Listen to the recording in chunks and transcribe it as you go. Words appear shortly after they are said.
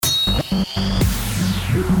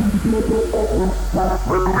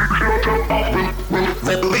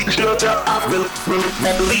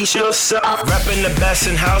Release yourself. Rapping the best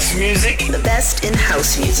in house music. The best in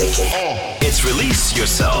house music. It's Release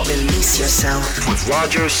Yourself. Release yourself. With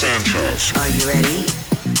Roger Sanchez. Are you ready?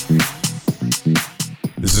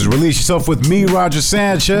 This is Release Yourself with me, Roger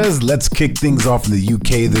Sanchez. Let's kick things off in the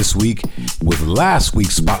UK this week with last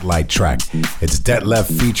week's spotlight track. It's Detlef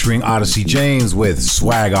featuring Odyssey James with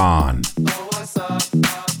Swag On.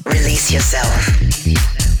 Release yourself.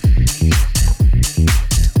 Money.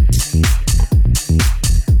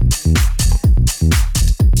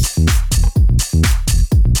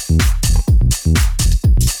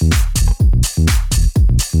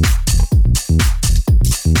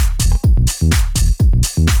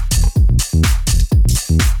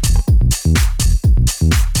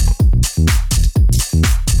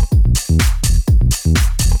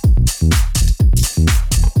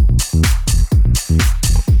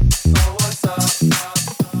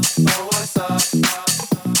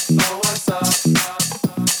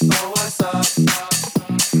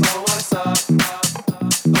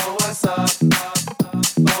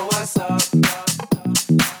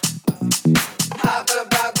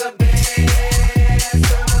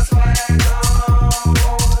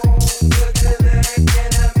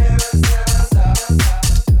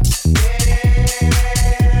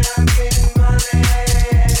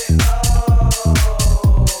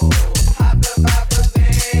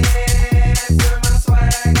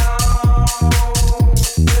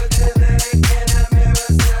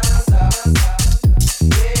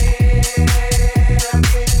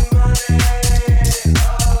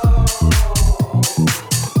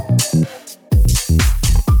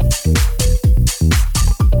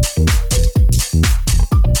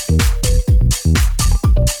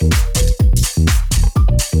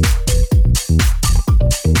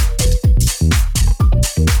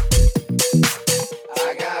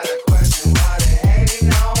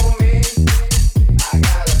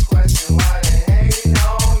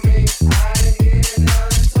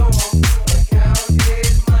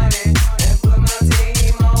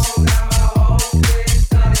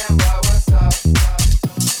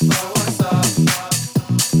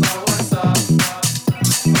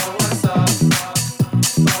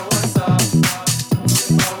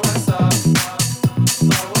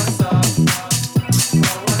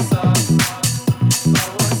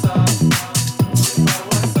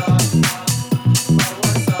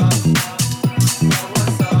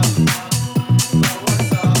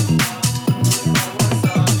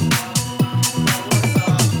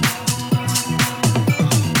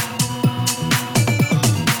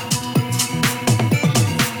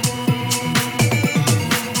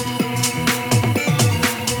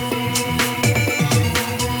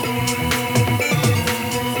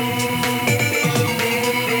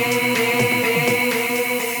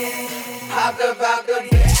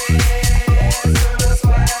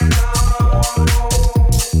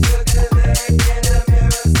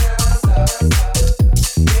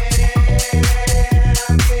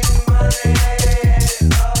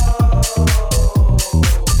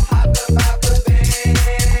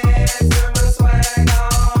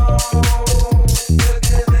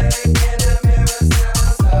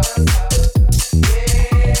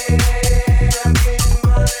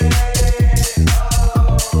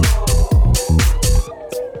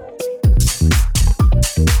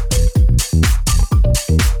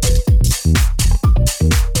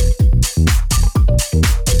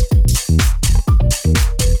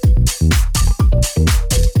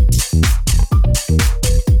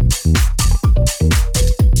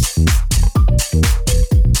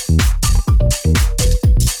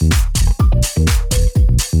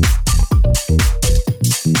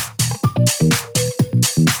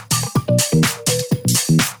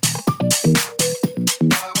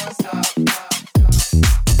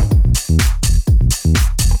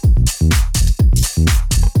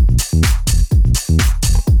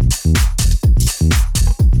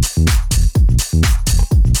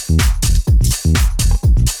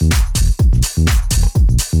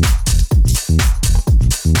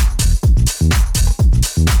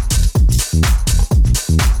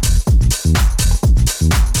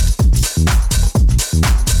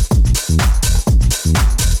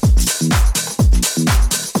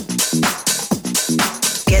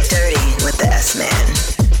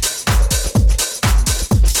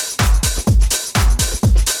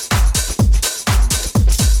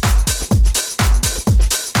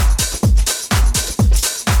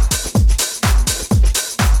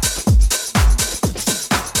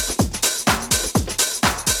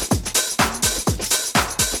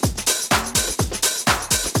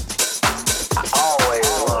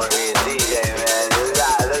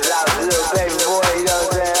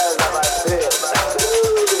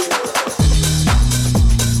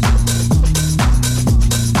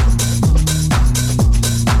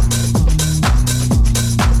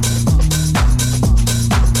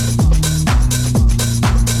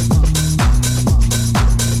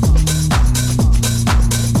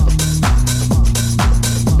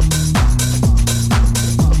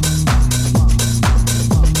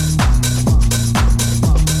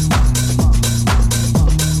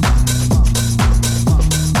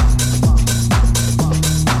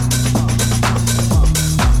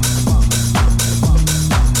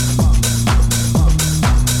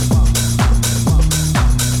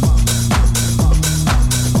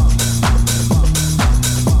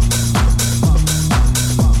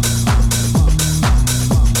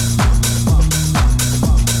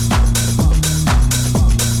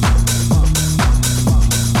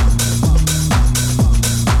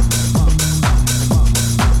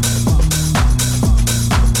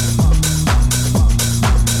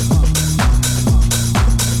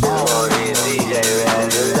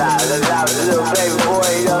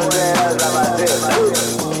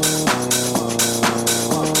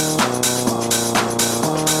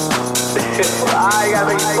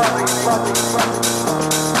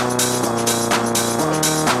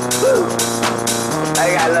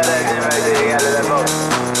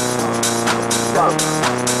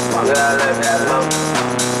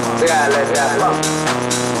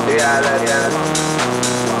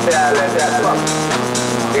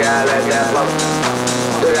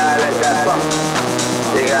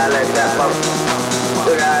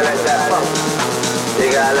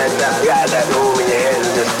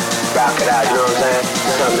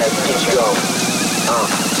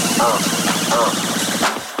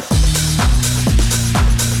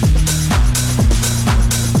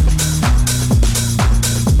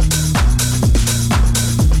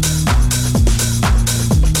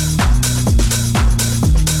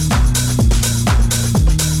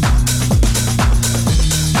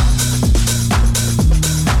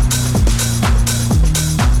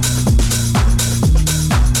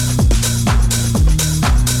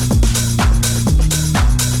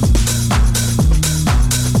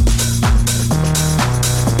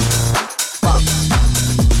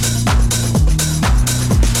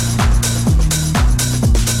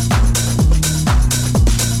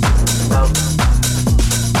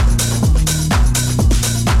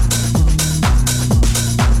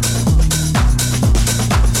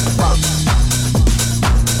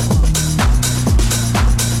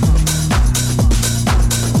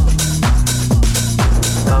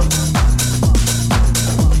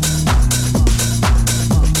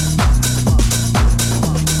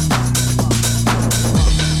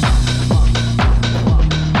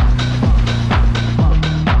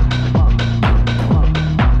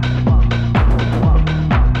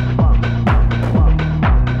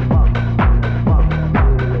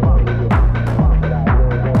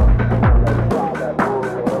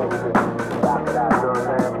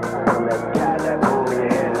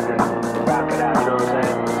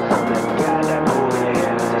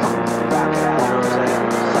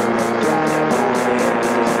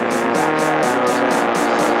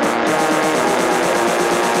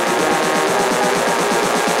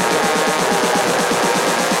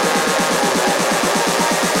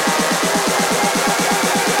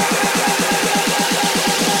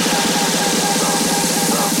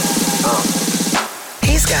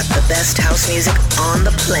 best house music on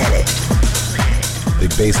the planet. Big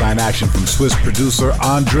bassline action from Swiss producer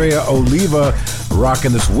Andrea Oliva,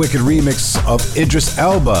 rocking this wicked remix of Idris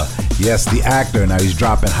Elba. Yes, the actor. Now he's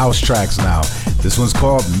dropping house tracks now. This one's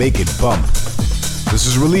called Make It Bump. This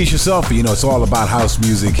is Release Yourself. You know, it's all about house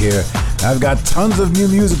music here. I've got tons of new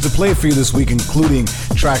music to play for you this week, including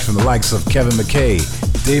tracks from the likes of Kevin McKay,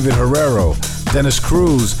 David Herrero, Dennis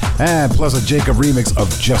Cruz, and plus a Jacob remix of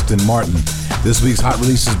Justin Martin. This week's hot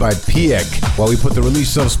releases by Piek, while we put the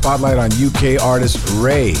Release Yourself spotlight on UK artist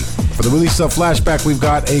Ray. For the Release Yourself flashback, we've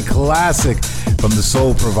got a classic from the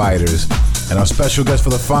Soul Providers. And our special guest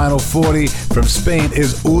for the Final 40 from Spain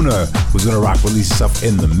is Uner, who's going to rock Release Yourself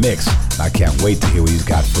in the mix. I can't wait to hear what he's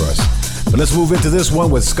got for us. But let's move into this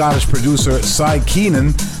one with Scottish producer Cy Keenan.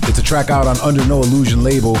 It's a track out on Under No Illusion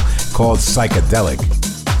label called Psychedelic.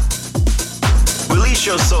 Release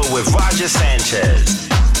Your Soul with Roger Sanchez.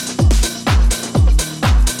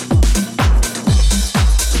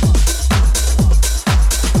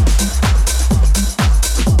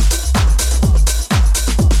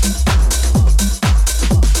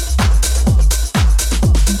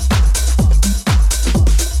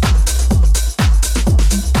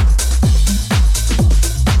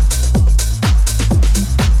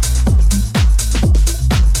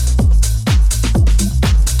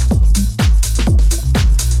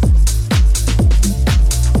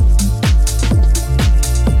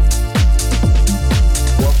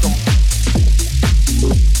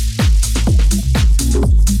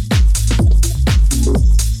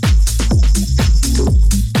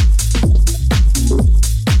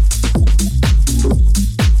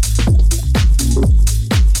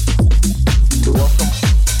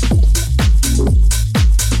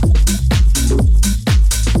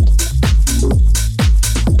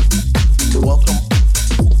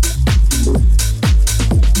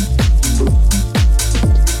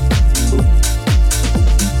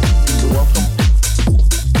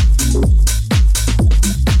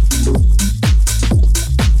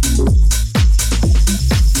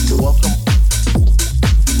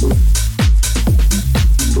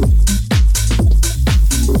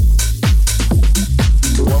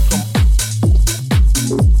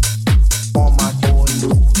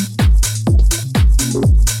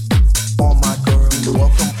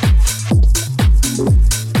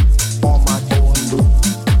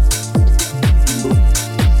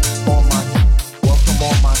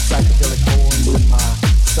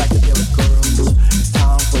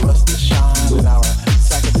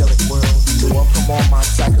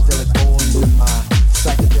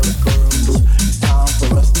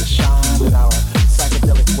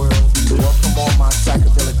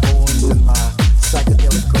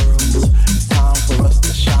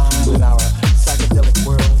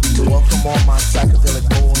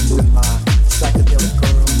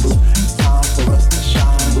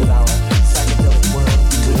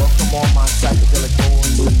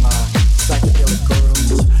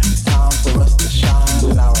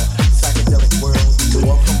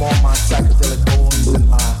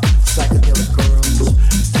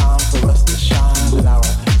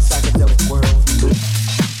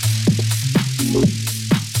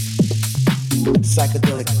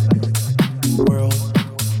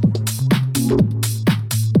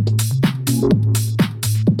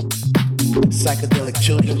 Psychedelic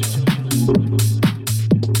children.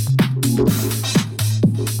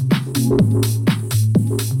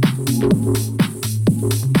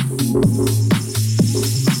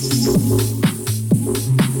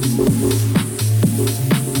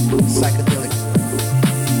 Psychedelic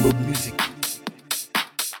music.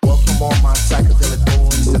 Welcome all my psychedelic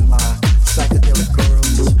boys and my psychedelic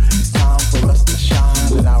girls. It's time for us to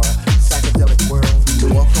shine in our psychedelic world.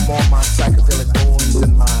 Welcome all my psychedelic boys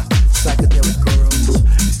and my psychedelic girls.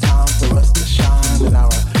 It's time for us to shine in our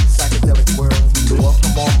psychedelic world.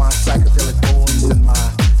 Welcome all my psychedelic boys and my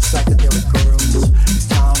psychedelic girls. It's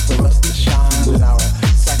time for us to shine in our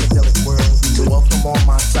psychedelic world. Welcome all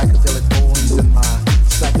my psychedelic boys and my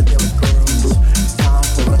psychedelic girls. It's time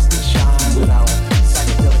for us to shine in our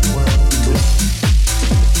psychedelic world.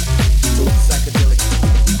 Psychedelic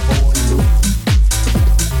boys,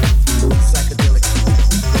 psychedelic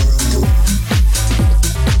girls,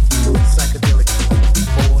 psychedelic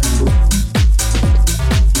boys,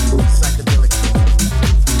 psychedelic.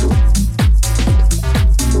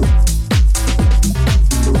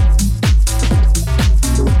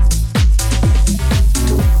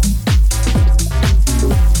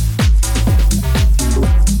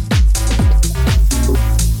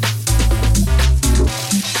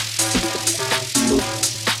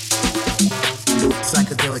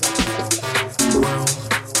 Psychedelic world.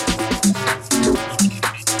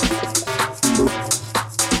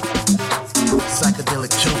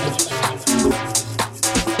 Psychedelic children.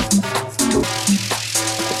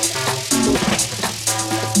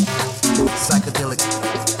 Psychedelic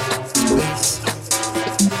space.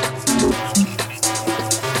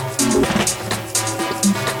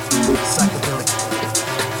 Psychedelic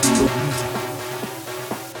music.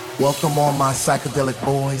 Welcome all my psychedelic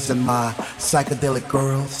boys and my psychedelic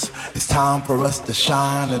girls. It's time for us to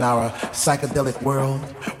shine in our psychedelic world,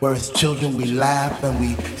 where as children we laugh and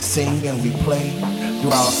we sing and we play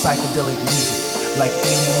through our psychedelic music like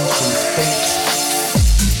aliens from space.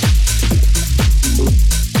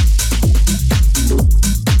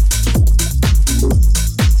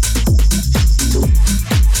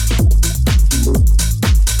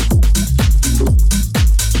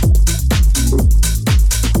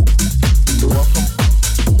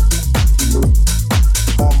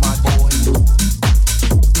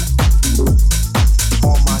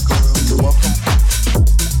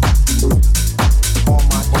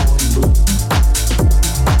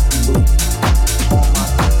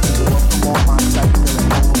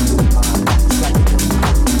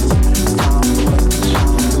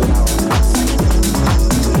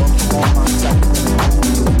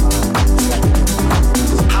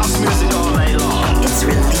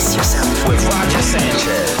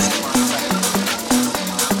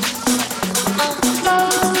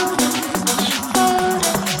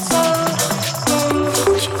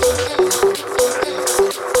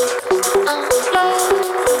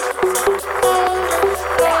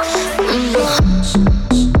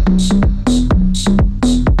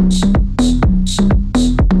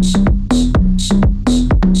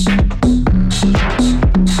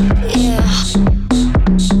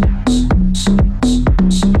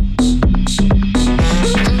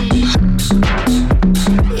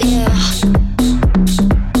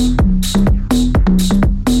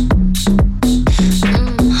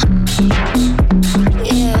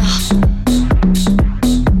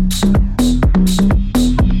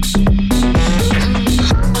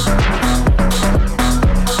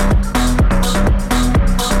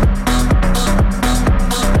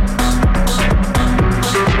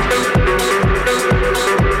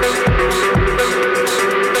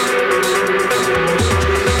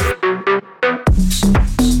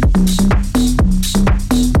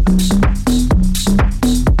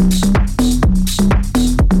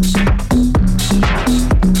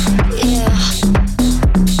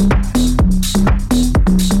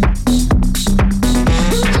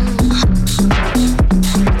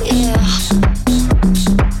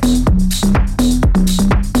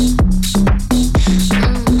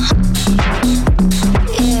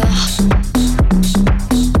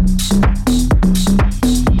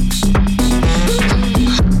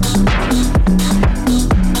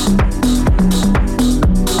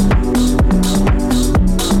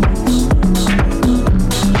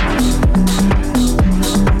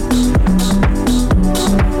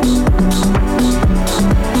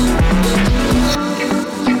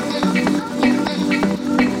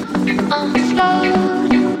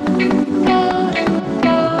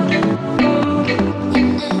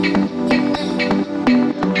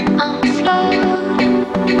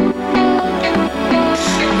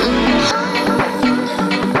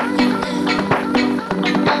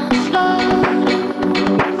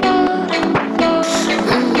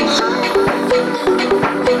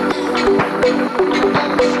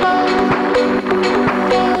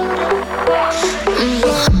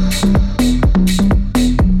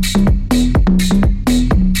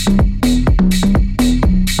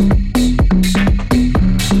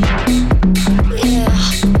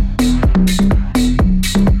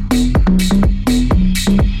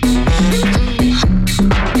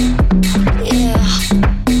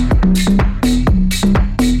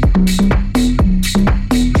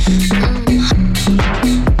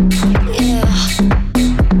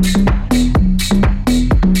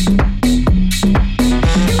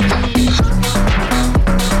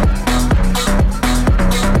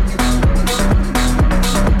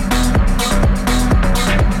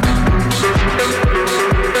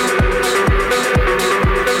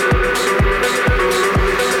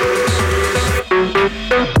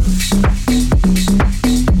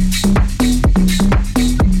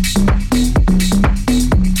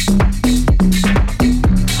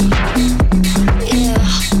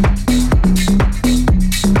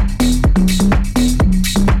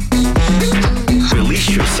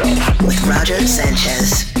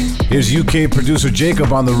 Sanchez. Here's UK producer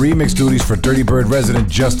Jacob on the remix duties for Dirty Bird resident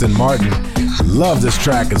Justin Martin. Love this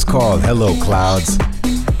track. It's called Hello Clouds.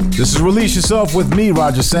 This is Release Yourself with me,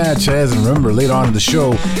 Roger Sanchez. And remember, later on in the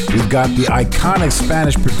show, we've got the iconic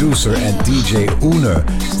Spanish producer and DJ Uner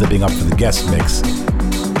stepping up for the guest mix.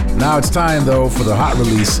 Now it's time, though, for the hot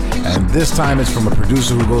release, and this time it's from a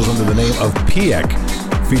producer who goes under the name of Piek,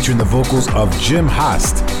 featuring the vocals of Jim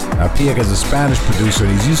Hast. Now, Piek is a Spanish producer,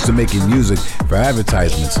 and he's used to making music for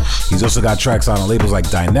advertisements. He's also got tracks on labels like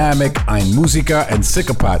Dynamic, Ein Musica, and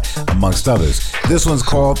Sycopat, amongst others. This one's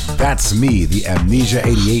called That's Me, the Amnesia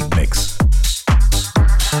 88 mix.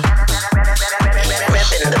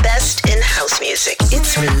 Repping the best in house music.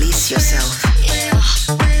 It's Release Yourself.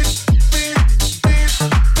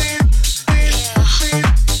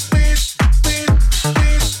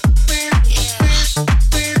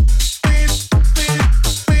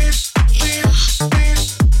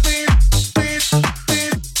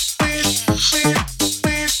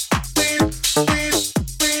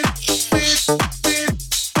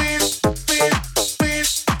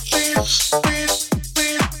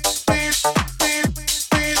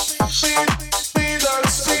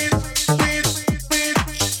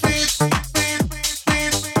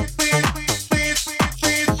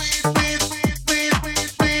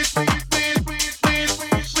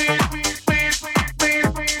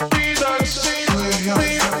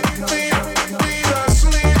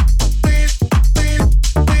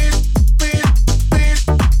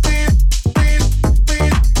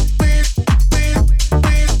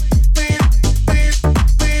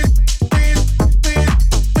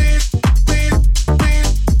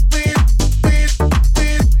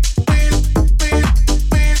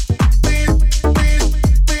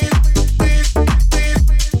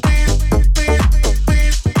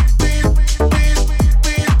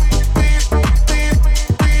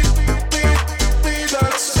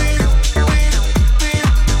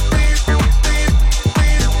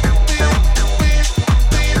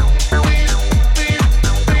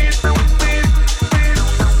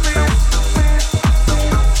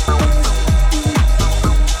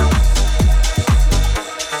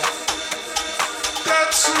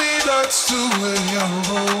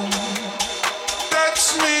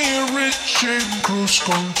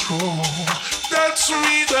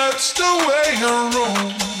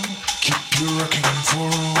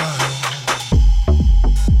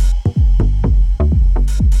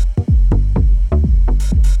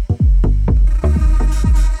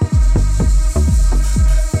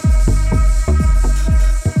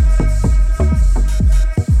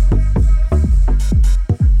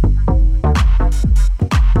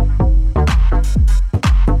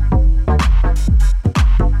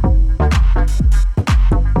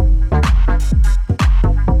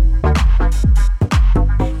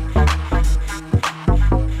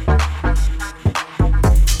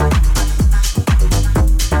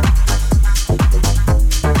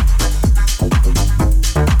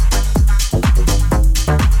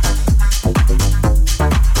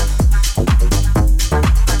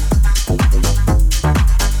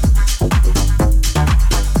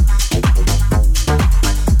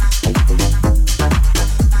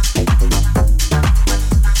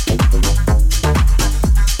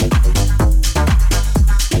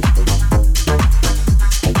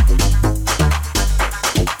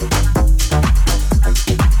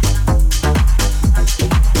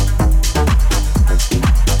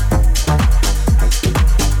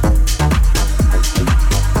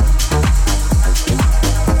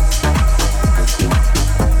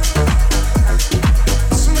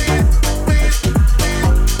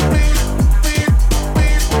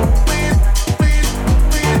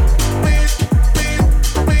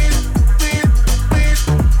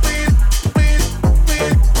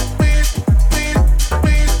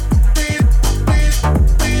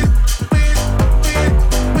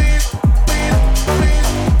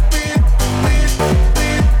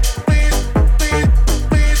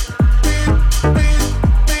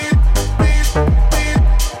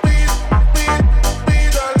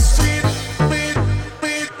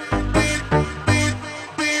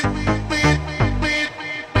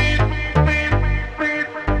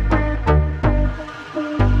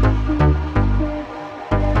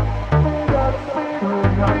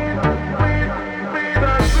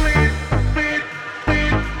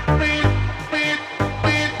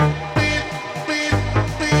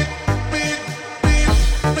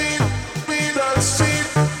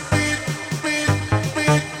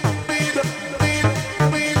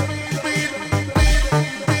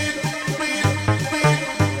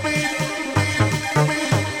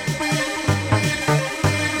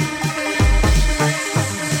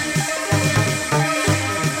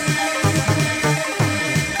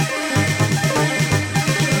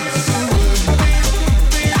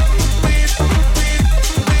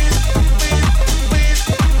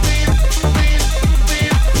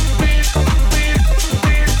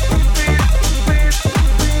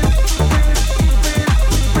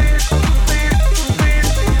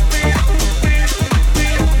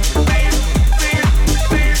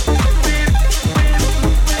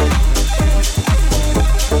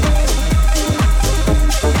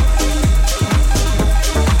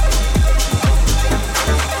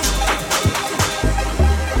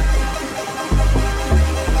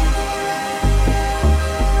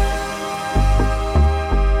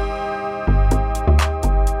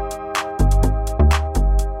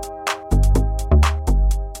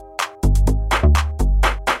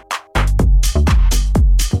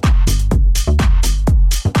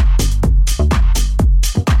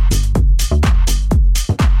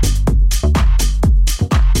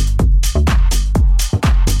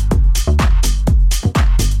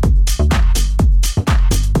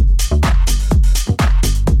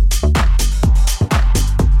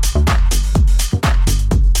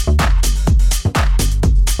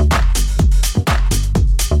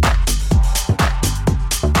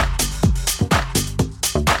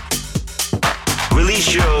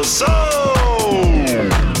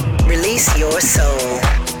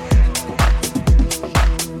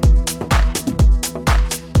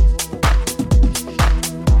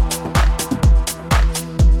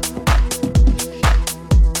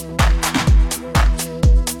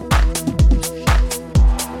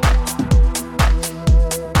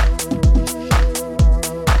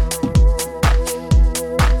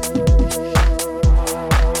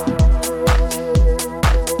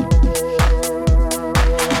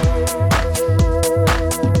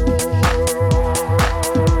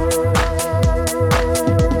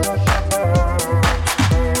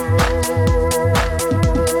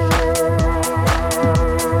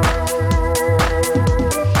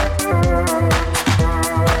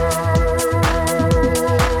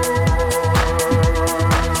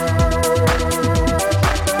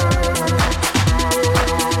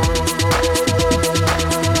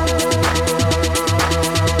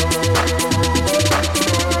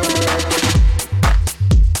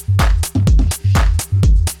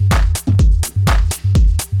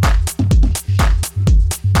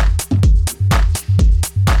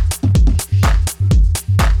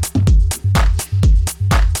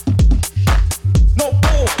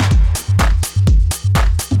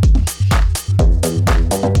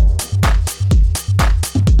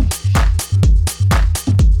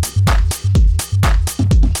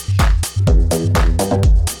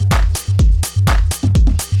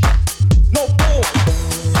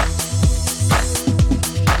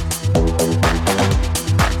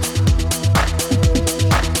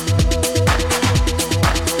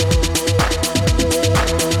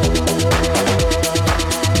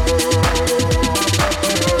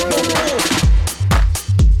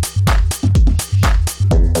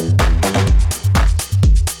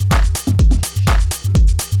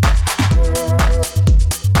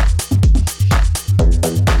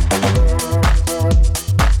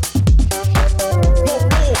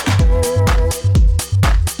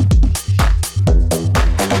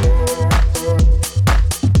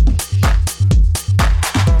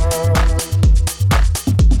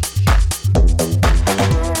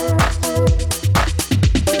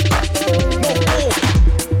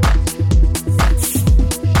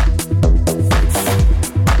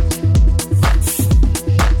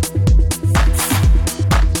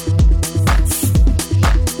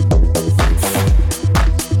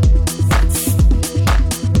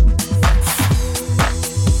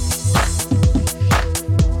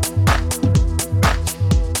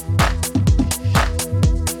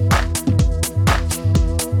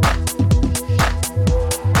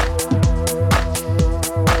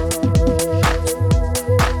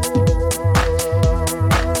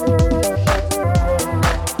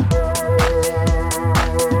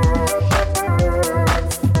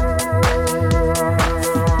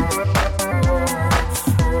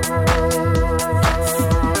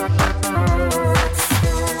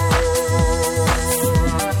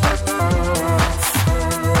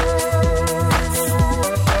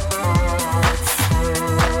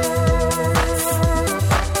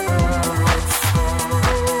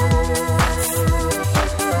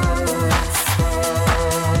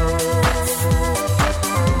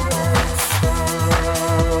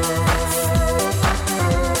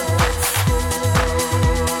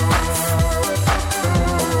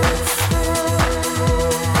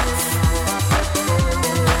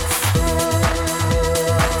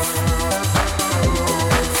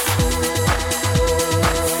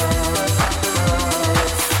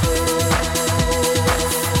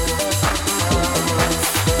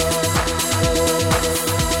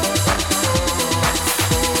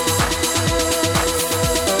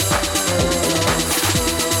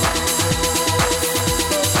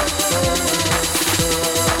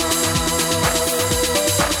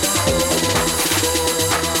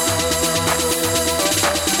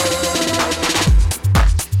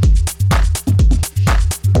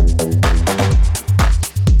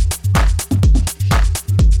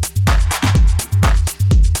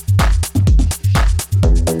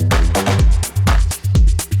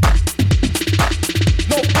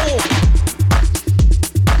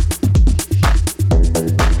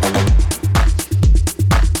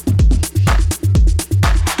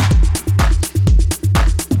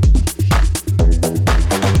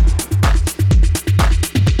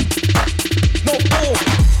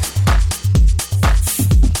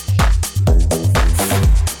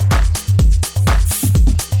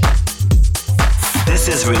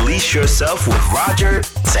 Release Yourself with Roger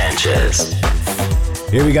Sanchez.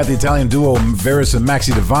 Here we got the Italian duo Veerus and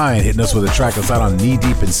Maxie Devine hitting us with a track that's out on Knee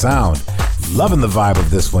Deep in Sound. Loving the vibe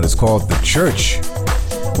of this one. It's called The Church.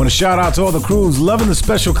 Want to shout out to all the crews loving the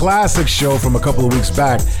special classics show from a couple of weeks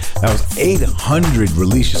back. That was 800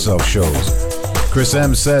 Release Yourself shows. Chris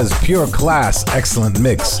M says, pure class, excellent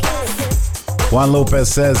mix. Juan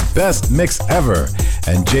Lopez says, best mix ever.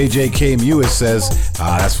 And JJK Mewis says,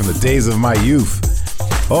 that's from the days of my youth.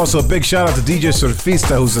 Also, a big shout out to DJ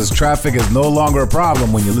Surfista who says traffic is no longer a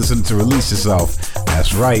problem when you listen to Release Yourself.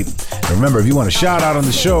 That's right. And remember, if you want a shout out on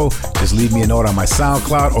the show, just leave me a note on my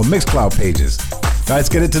SoundCloud or Mixcloud pages. Now, let's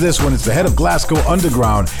get into this one. It's the head of Glasgow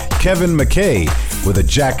Underground, Kevin McKay, with a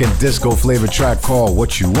Jack and Disco flavored track called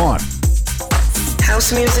What You Want.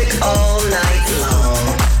 House music all night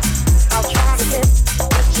long. I'll try to get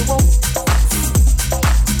what you want.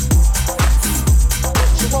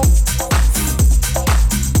 What you want.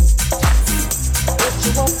 What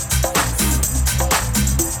you want.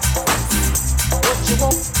 What you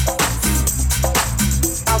want.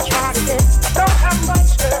 I'll try to get. I don't have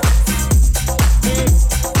much, girl.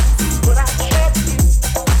 But I trust you.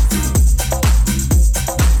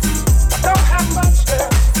 I don't have much, girl.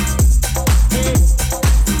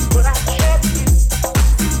 But I trust you.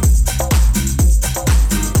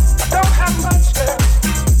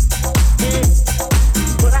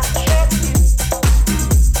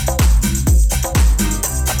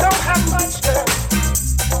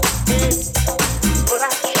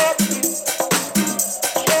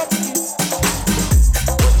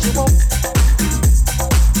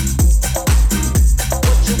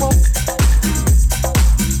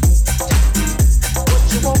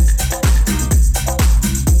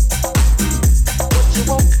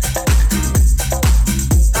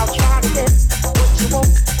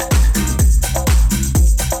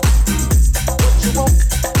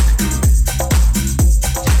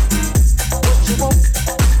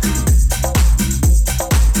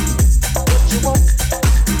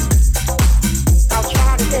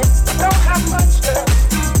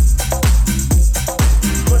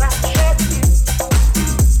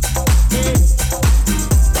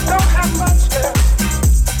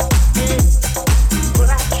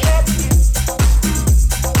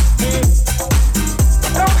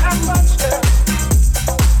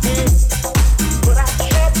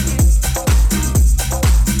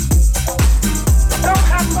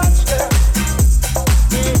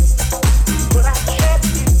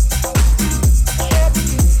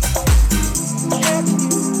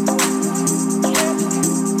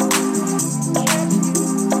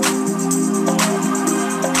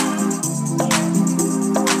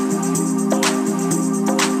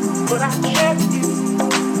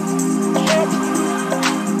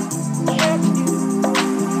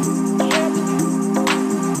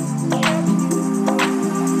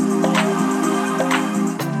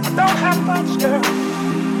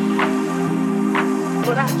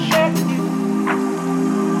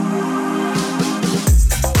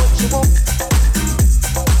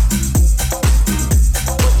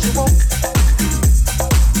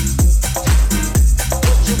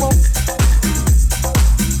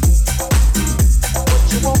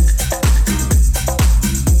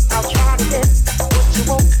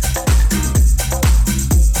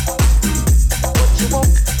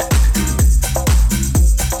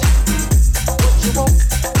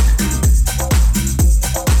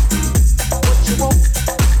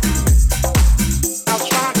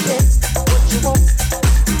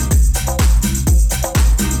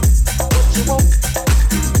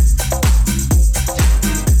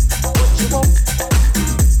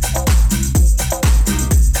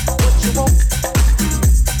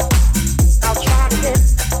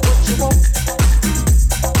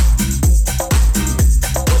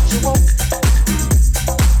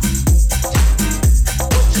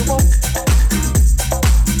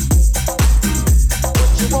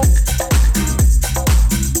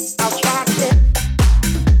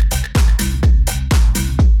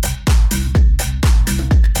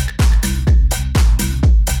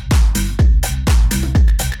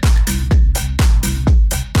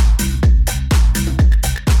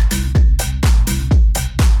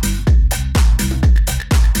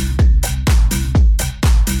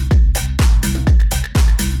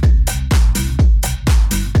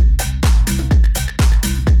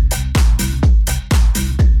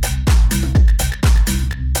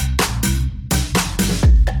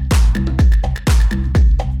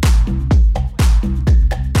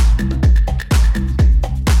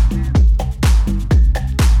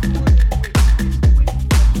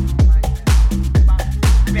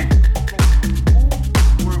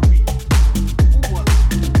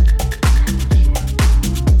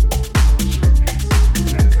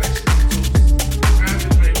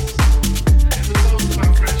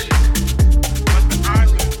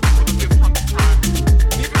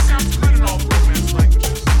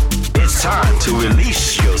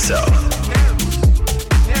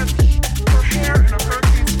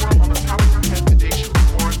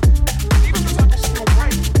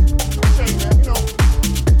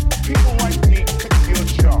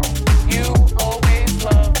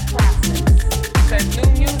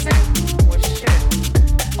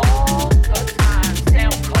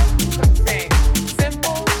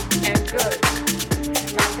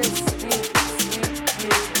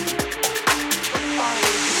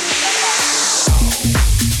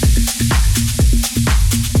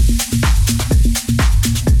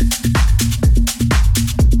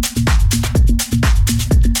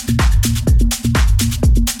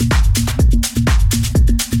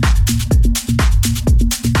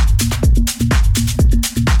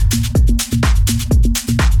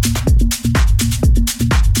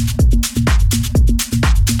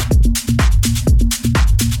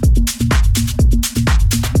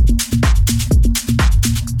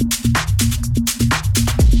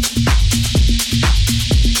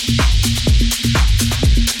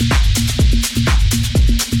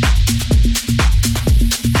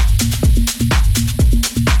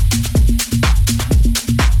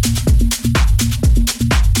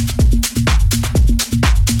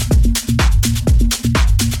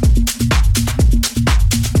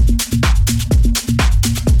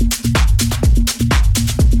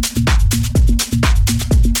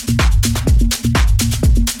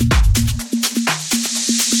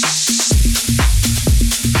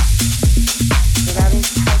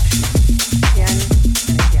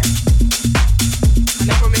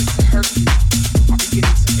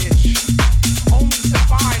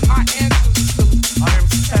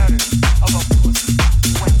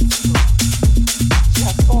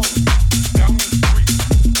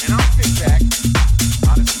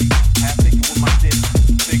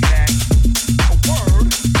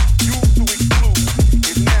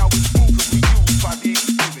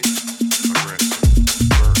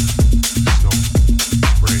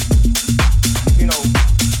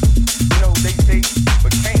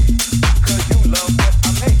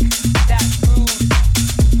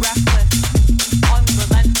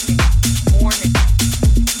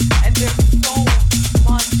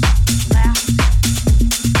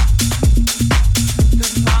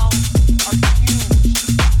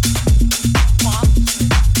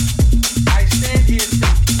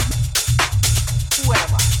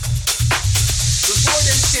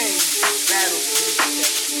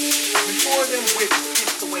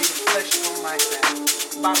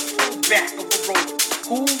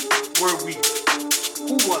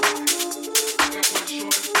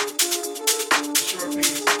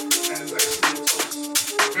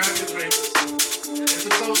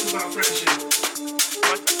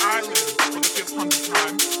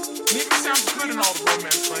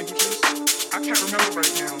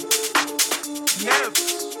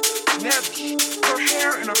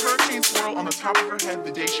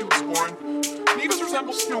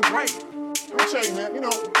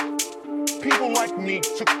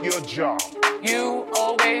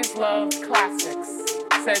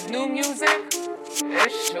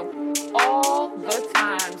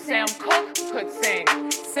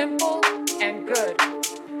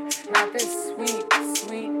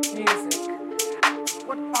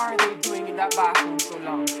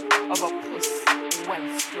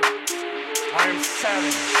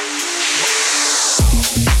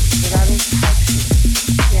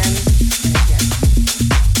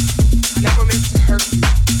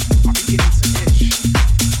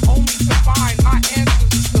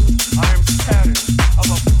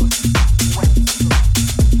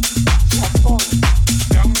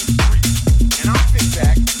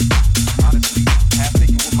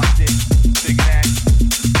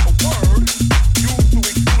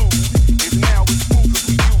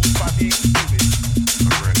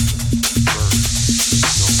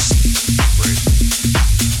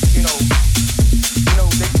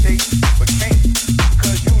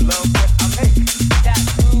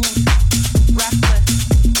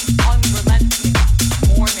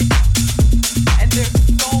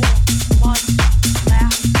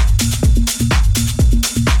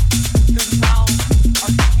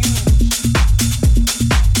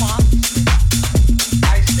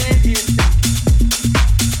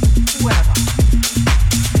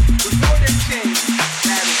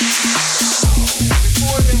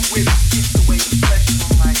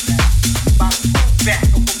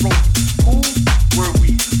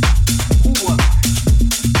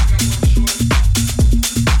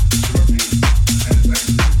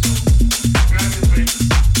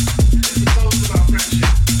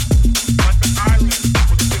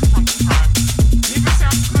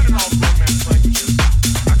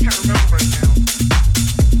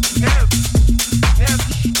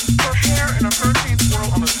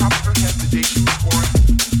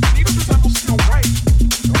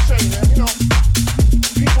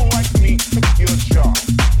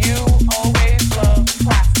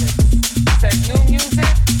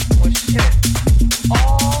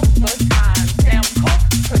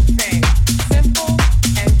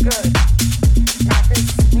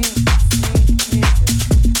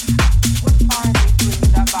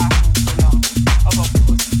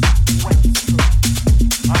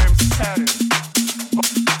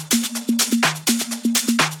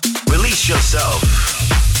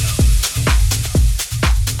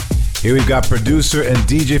 Here we've got producer and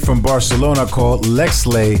DJ from Barcelona called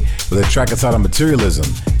Lexlay with a track that's out on Materialism.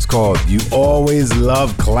 It's called You Always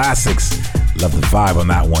Love Classics. Love the vibe on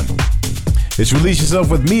that one. It's Release Yourself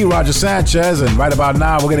with me, Roger Sanchez, and right about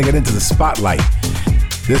now we're going to get into the spotlight.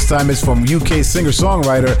 This time it's from UK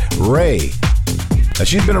singer-songwriter Ray. Now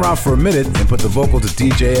she's been around for a minute and put the vocal to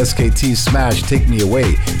DJ SKT's smash Take Me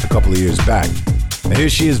Away a couple of years back. Now here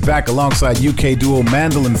she is back alongside UK duo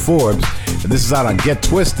Mandal and Forbes, and this is out on Get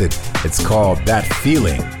Twisted. It's called That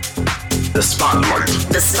Feeling. The Spotlight.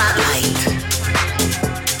 The Spotlight.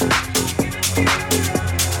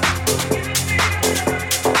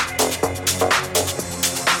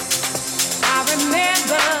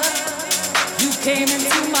 Came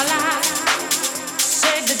into my life,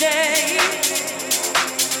 saved the day.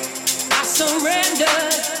 I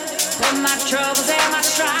surrendered from my troubles and my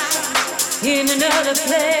strife in another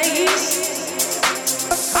place.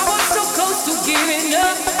 I was so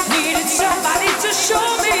Needed somebody to show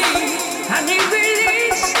me I need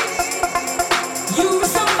release. You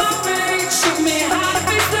was on my way, show me how to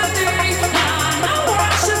face the day. Now I know where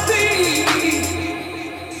I should be.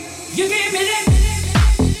 You gave me that.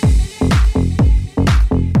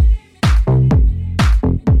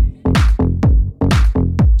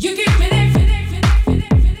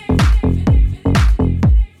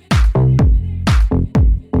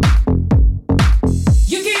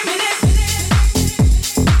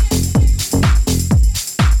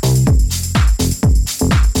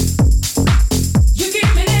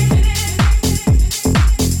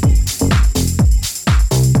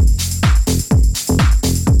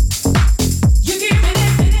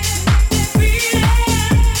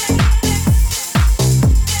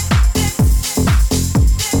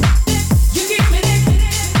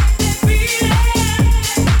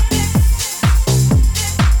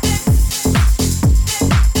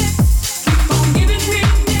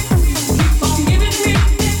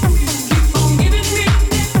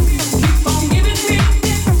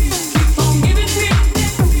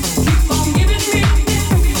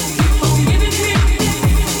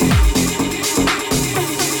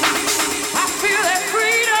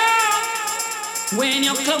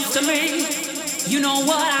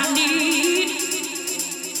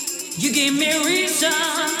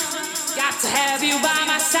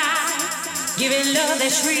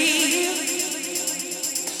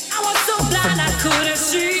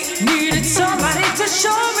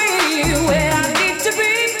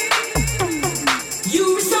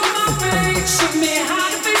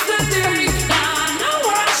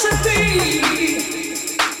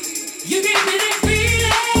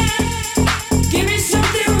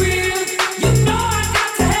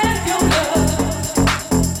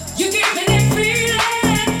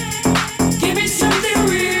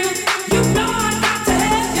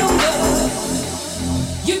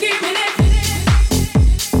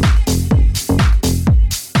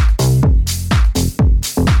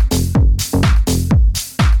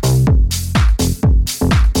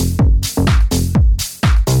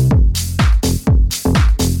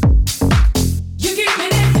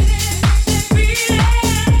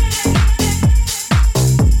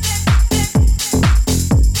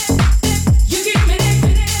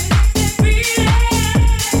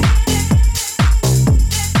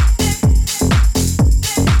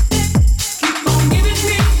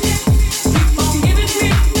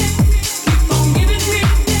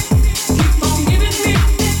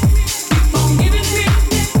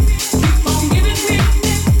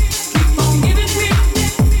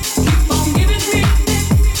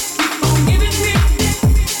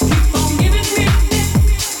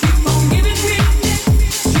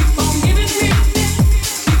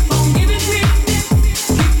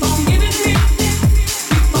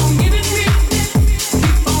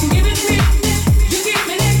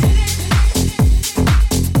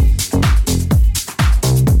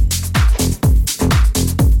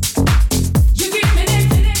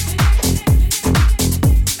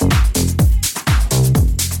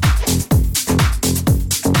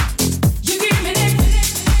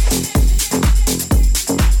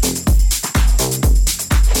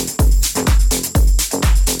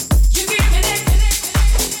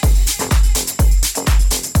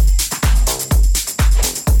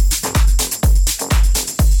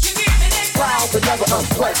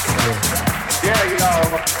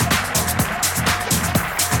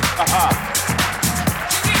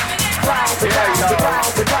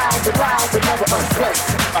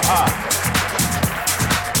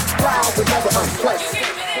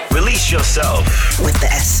 Release yourself with the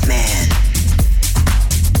S-Man.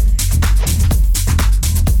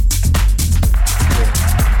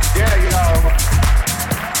 Yeah, you know.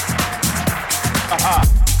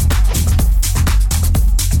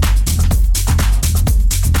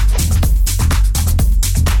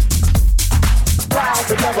 Wild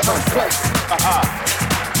but never unplaced.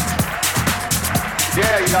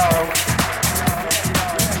 Yeah, you know.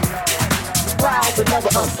 Wild but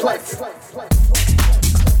never unplaced.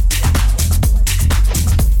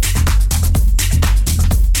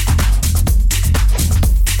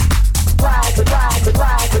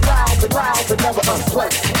 Wild but never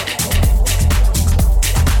unplaced.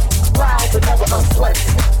 Wild but never unplaced.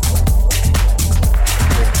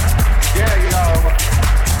 Yeah, you know.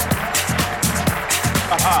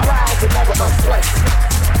 Wild but never unplaced.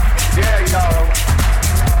 Yeah, you know.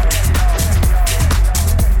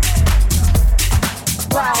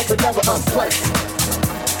 Wild but never unplaced.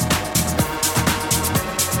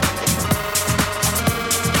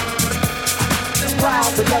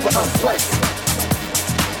 Wild but never unplaced.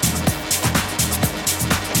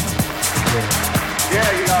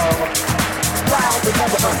 Yeah, you know. Wild but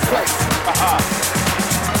never unpleasant.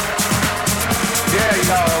 Yeah, you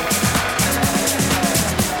know.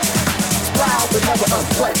 Wild but never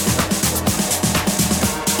unpleasant.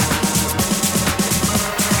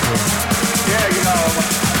 Yeah, you know.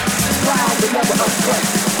 Wild but never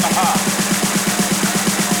unpleasant.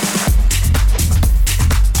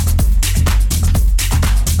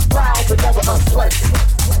 Wild but never unpleasant.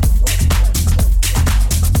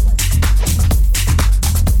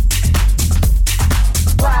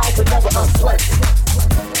 Wild but never unpleasant.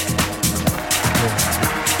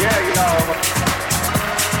 Yeah, you know.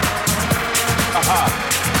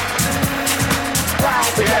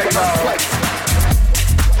 Wild but never unpleasant.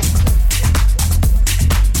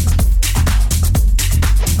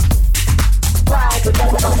 Wild but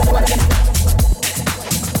never unpleasant.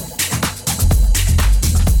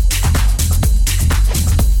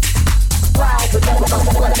 Wild but never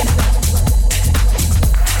unpleasant.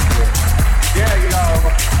 Yeah, you know.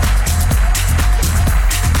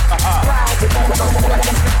 Wild but never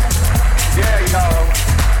unpleasant. Yeah, you know.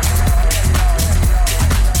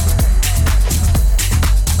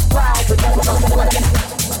 Wild but never unpleasant.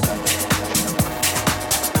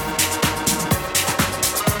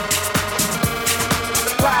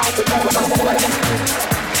 Wild but never unpleasant.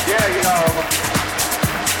 Yeah, you know.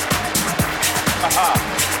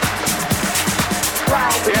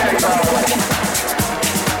 Wild but Yeah, never you know. unpleasant.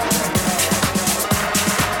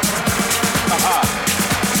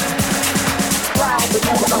 Wild but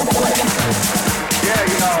never unpleasant. Yeah,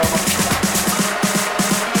 you know.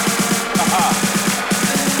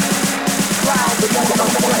 Wild but never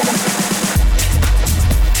unpleasant.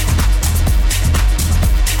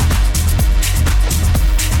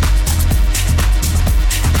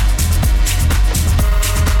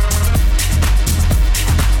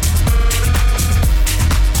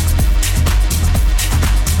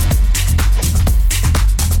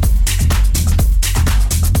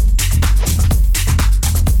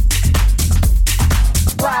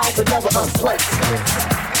 Wild but never unpleasant.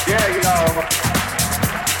 Yeah, you know.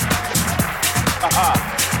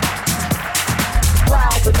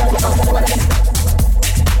 Wild but never unpleasant.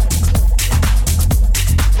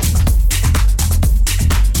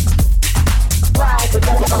 Wild but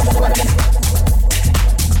never unpleasant.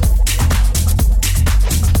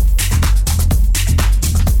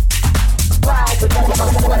 Wild but never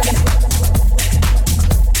unpleasant.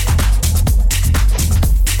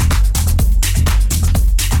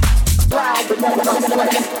 Wild but never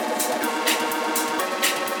unpleasant.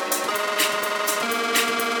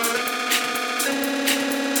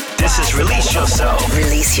 This is Release Yourself.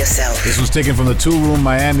 Release yourself. This was taken from the Toolroom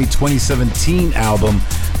Miami 2017 album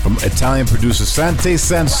from Italian producer Sante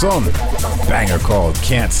Sansone. Banger called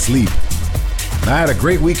Can't Sleep. Now, I had a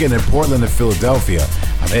great weekend in Portland and Philadelphia.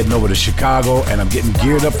 I'm heading over to Chicago and I'm getting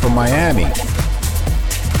geared up for Miami.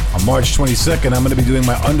 On March 22nd, I'm going to be doing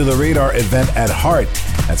my Under the Radar event at Heart.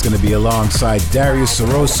 That's going to be alongside Darius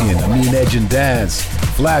Sorosian, Amin Edge and Dance,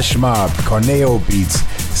 Flash Mob, Corneo Beats,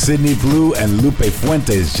 Sydney Blue, and Lupe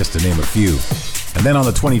Fuentes, just to name a few. And then on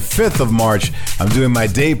the 25th of March, I'm doing my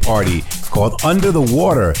day party called Under the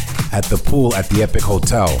Water at the pool at the Epic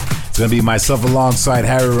Hotel. It's going to be myself alongside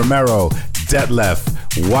Harry Romero,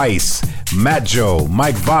 Detlef, Weiss, Matt Joe,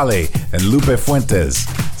 Mike Vale, and Lupe Fuentes.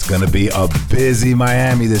 It's going to be a busy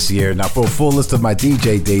Miami this year. Now, for a full list of my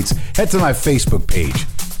DJ dates, head to my Facebook page.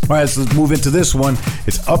 All right, so let's move into this one.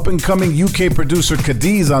 It's up-and-coming UK producer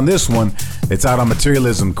Cadiz on this one. It's out on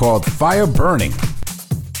Materialism called Fire Burning.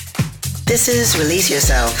 This is Release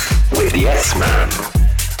Yourself. With Yes Man.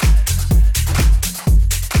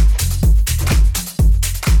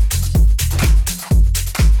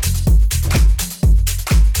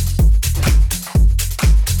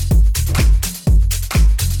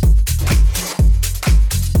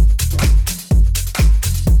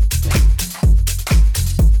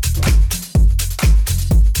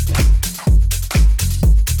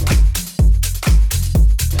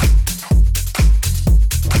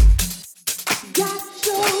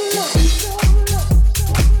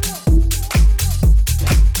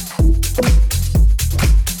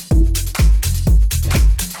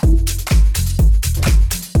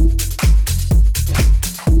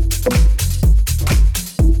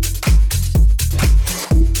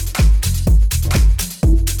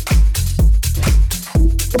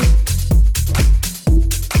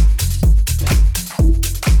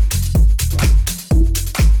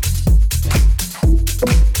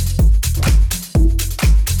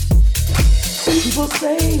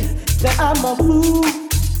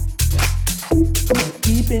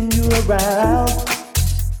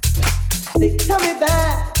 They tell me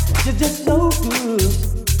that you're just no good.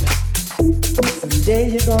 Today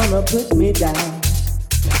you're gonna put me down,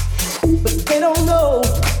 but they don't know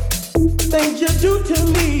the things you do to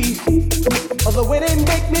me, or the way they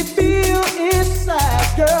make me feel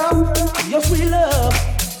inside, girl. Your sweet love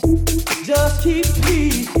just keeps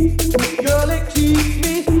me, girl, it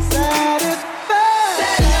keeps me satisfied.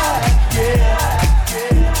 Yeah.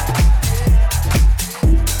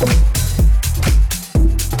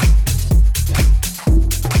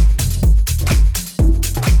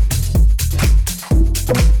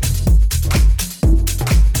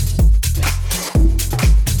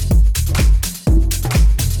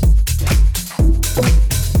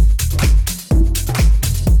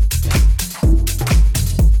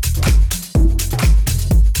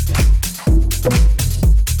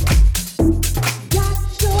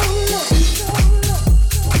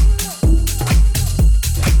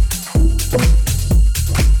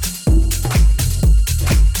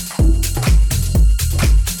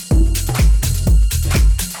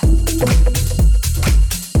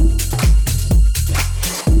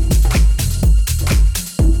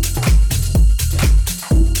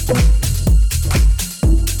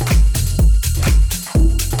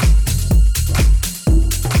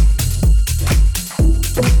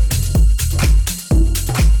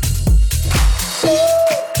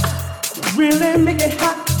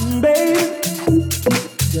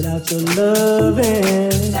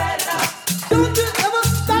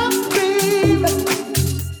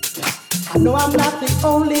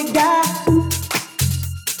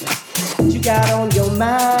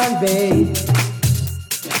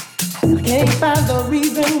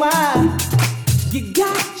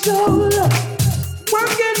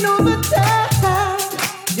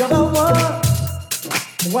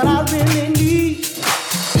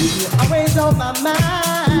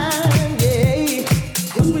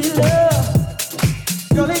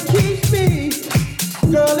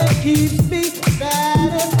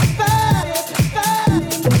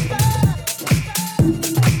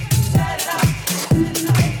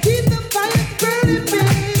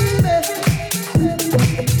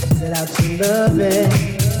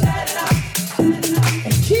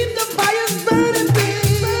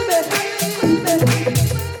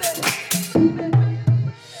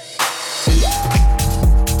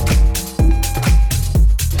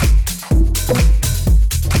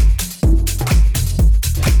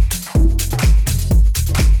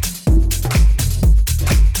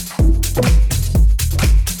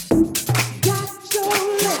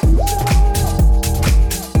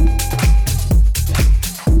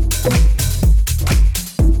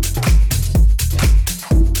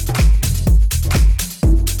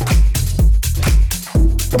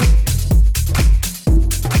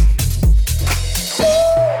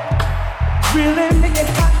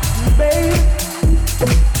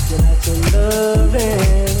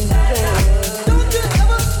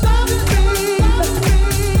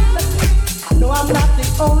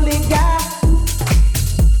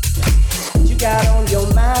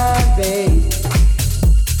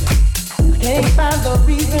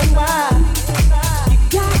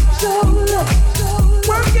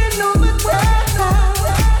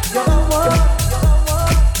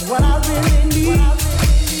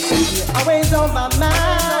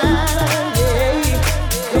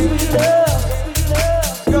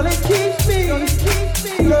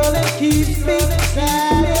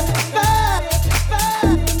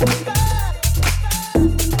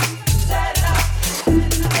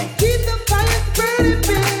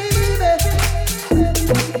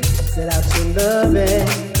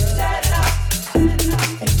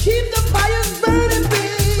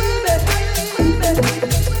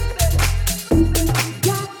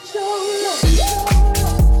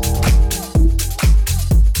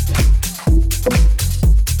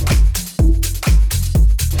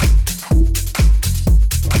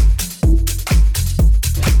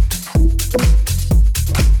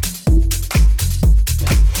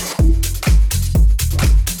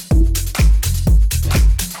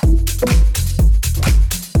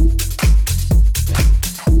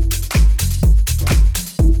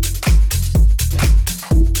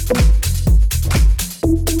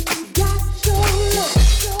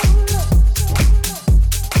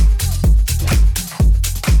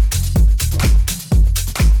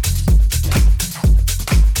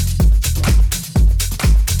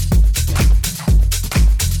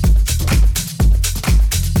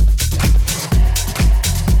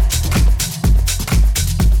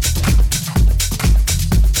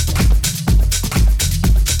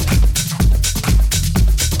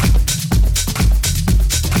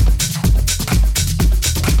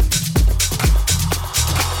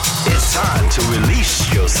 to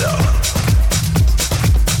release yourself.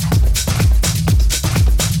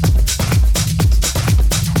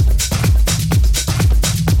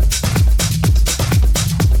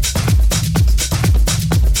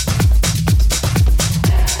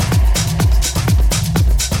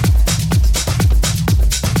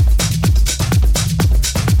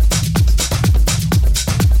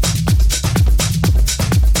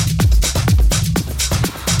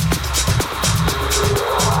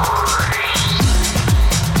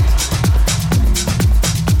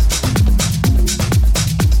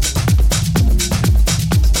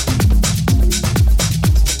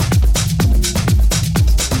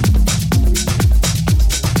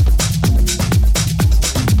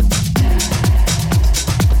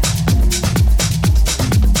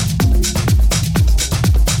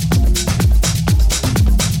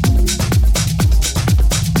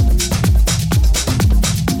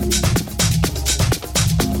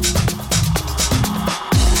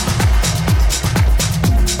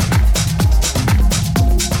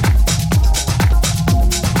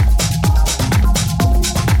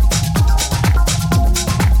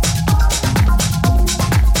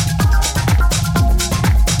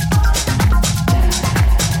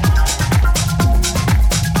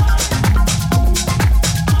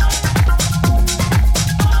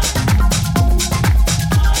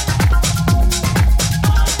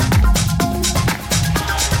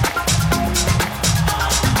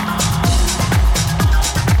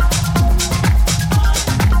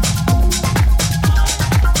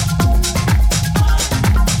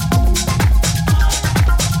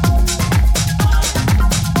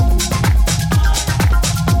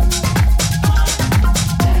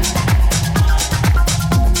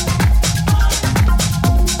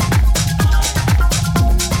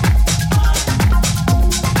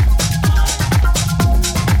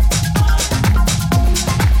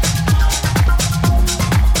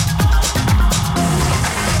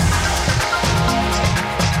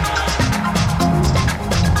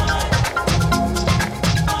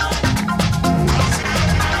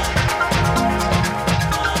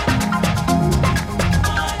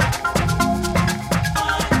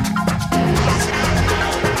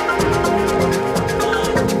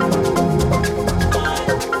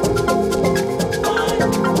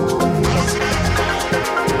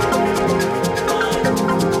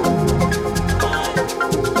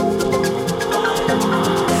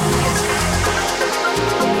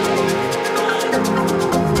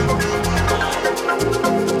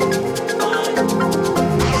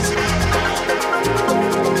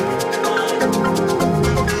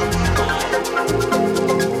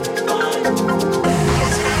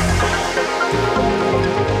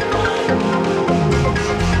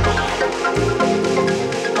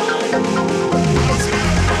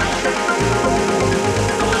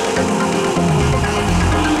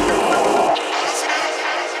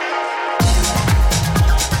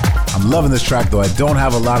 Loving this track, though I don't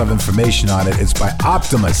have a lot of information on it. It's by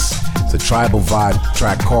Optimuus. It's a tribal vibe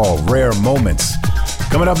track called Rare Moments.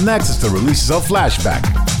 Coming up next is the releases of Flashback.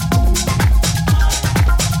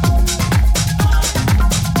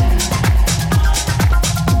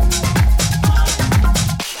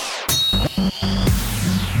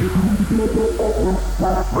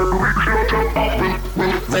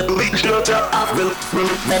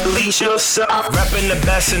 Release yourself. Repping the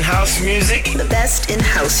best in house music. The best in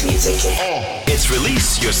house music. It's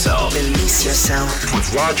Release Yourself. Release yourself.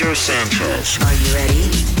 With Roger Sanchez. Are you ready?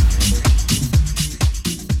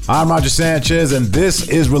 I'm Roger Sanchez, and this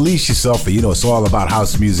is Release Yourself. And you know it's all about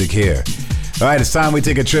house music here. All right, it's time we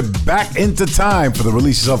take a trip back into time for the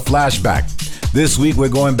releases of Flashback. This week, we're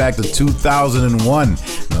going back to 2001.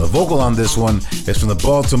 Now, the vocal on this one is from the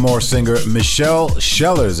Baltimore singer Michelle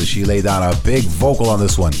Schellers, as she laid down a big vocal on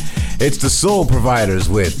this one. It's the Soul Providers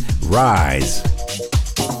with Rise.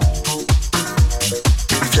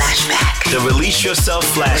 Flashback. The Release Yourself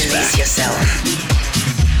Flashback. Release yourself.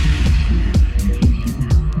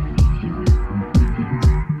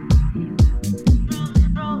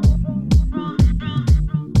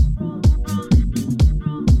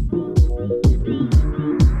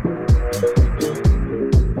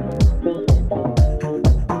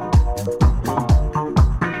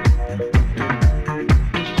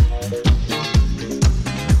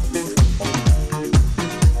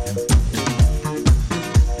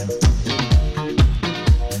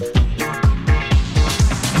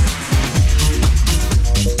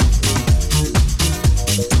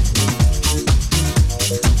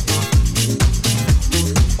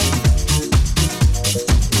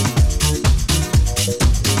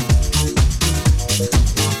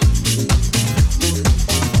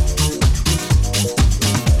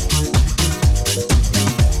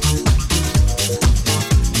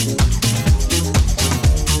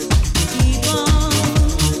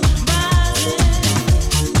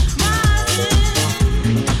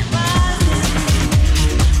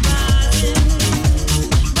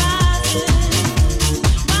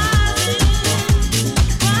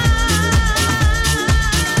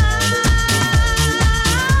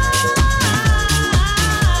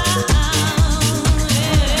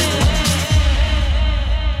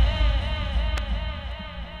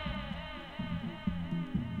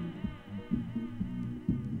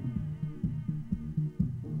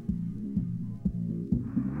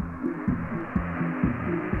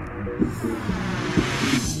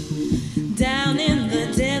 Down in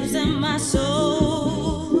the depths of my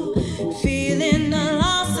soul, feeling the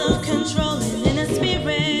loss of control and in a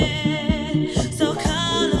spirit so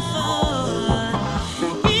colorful.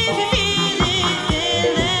 If you feel it, then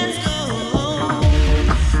let's go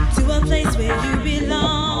to a place where you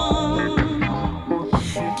belong.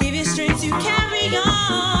 Give you strength to carry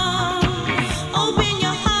on. Open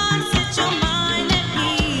your heart, set your mind at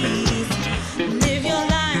ease. Live your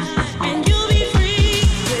life and you'll be free.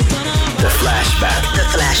 We're gonna The Flashback. The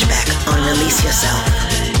Flashback on Release Yourself.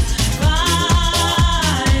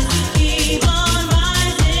 rise, keep on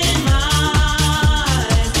rising,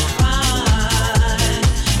 rise, rise,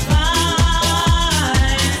 rise.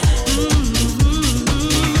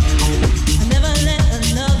 I never let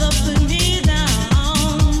another put me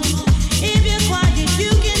down. If you're quiet,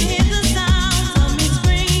 you can hear the sounds of me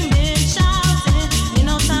screaming, shouting. Ain't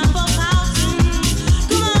no time for pouting.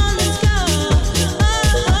 Come on, let's go.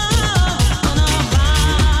 Gonna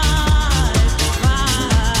rise, rise.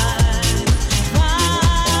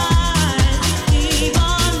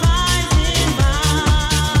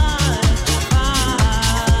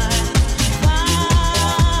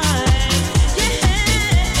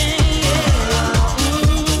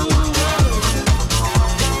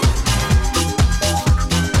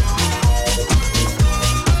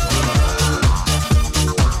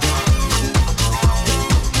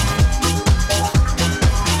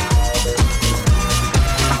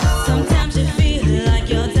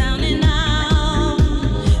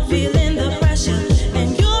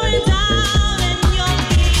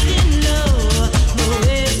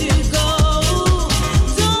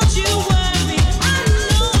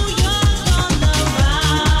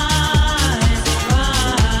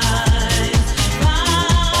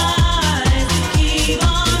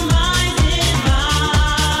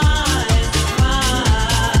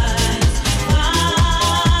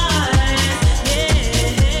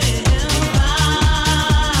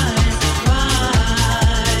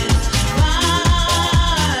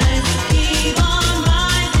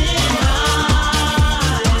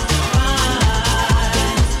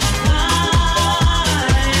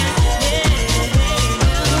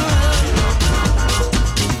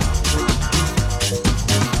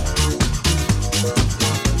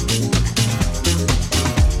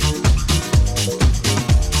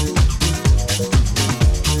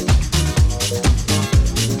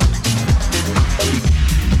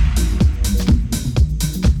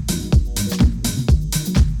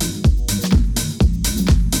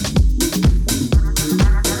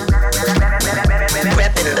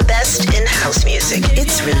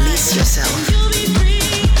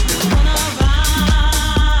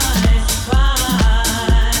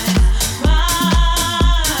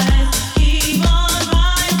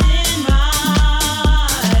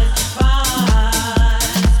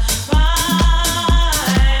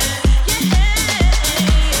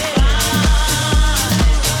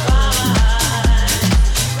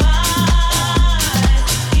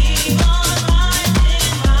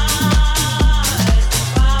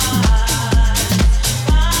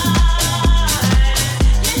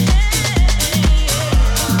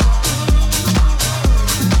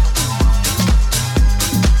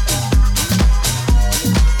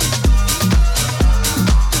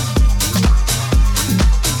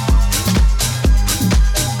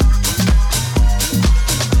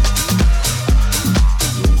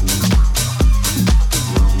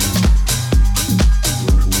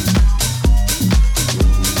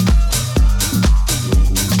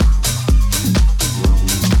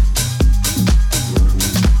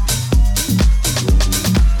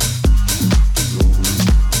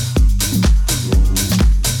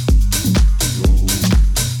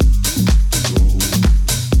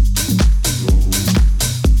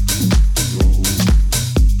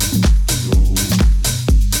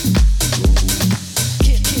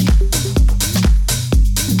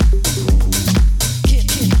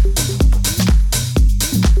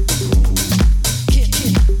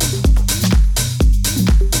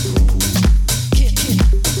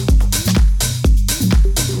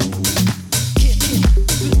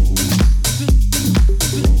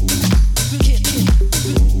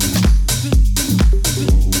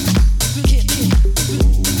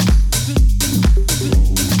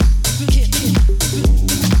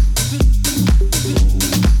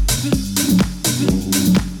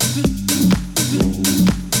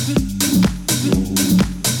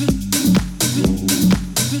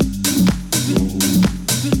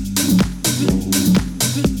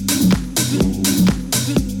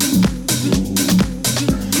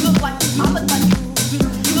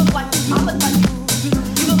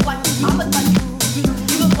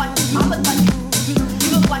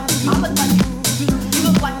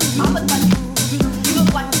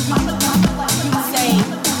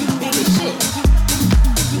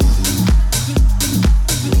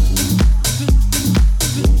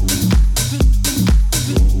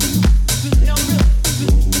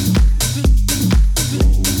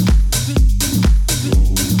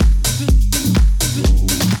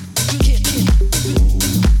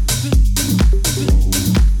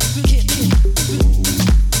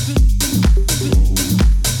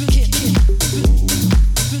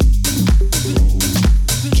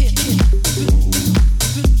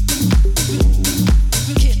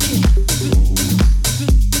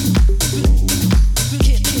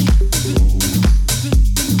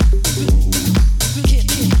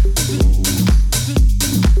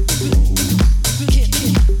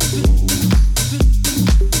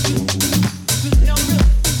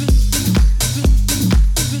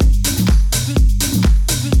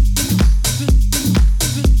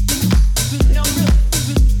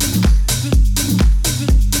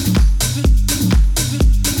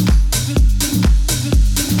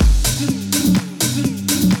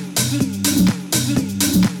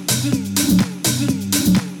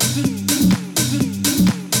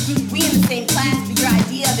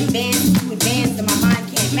 advanced, too advanced, and my mind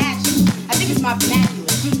can't match it. I think it's my vernacular.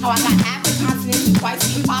 How I got half the consonants and twice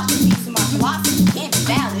the apostrophes, so my philosophy can't be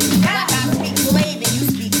valid. Like I speak slave and you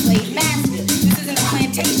speak slave master. This isn't a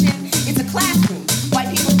plantation, it's a classroom.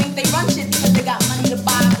 White people think they run shit because they got money to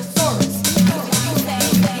buy the thesaurus.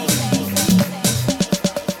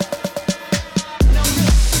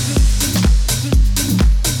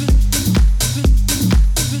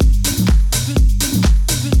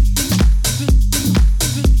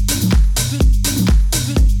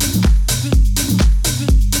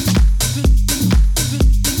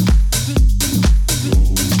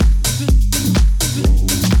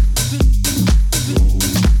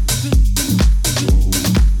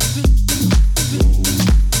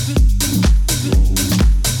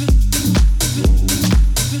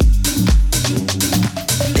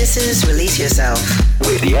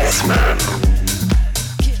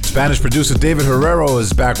 Spanish producer David Herrero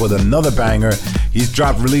is back with another banger. He's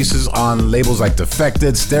dropped releases on labels like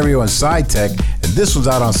Defected, Stereo, and Side Tech, and this one's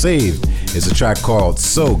out on Saved. It's a track called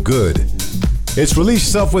So Good. It's Release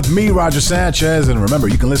Yourself with me, Roger Sanchez, and remember,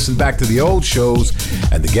 you can listen back to the old shows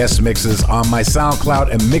and the guest mixes on my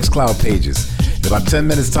SoundCloud and Mixcloud pages. In about 10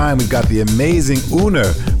 minutes time, we've got the amazing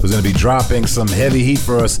Uner, who's going to be dropping some heavy heat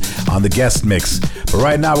for us on the guest mix. But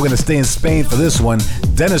right now, we're going to stay in Spain for this one.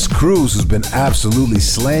 Dennis Cruz, who's been absolutely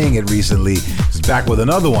slaying it recently, is back with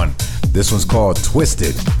another one. This one's called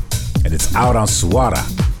Twisted, and it's out on Suara.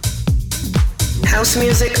 House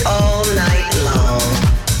music all night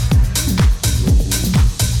long.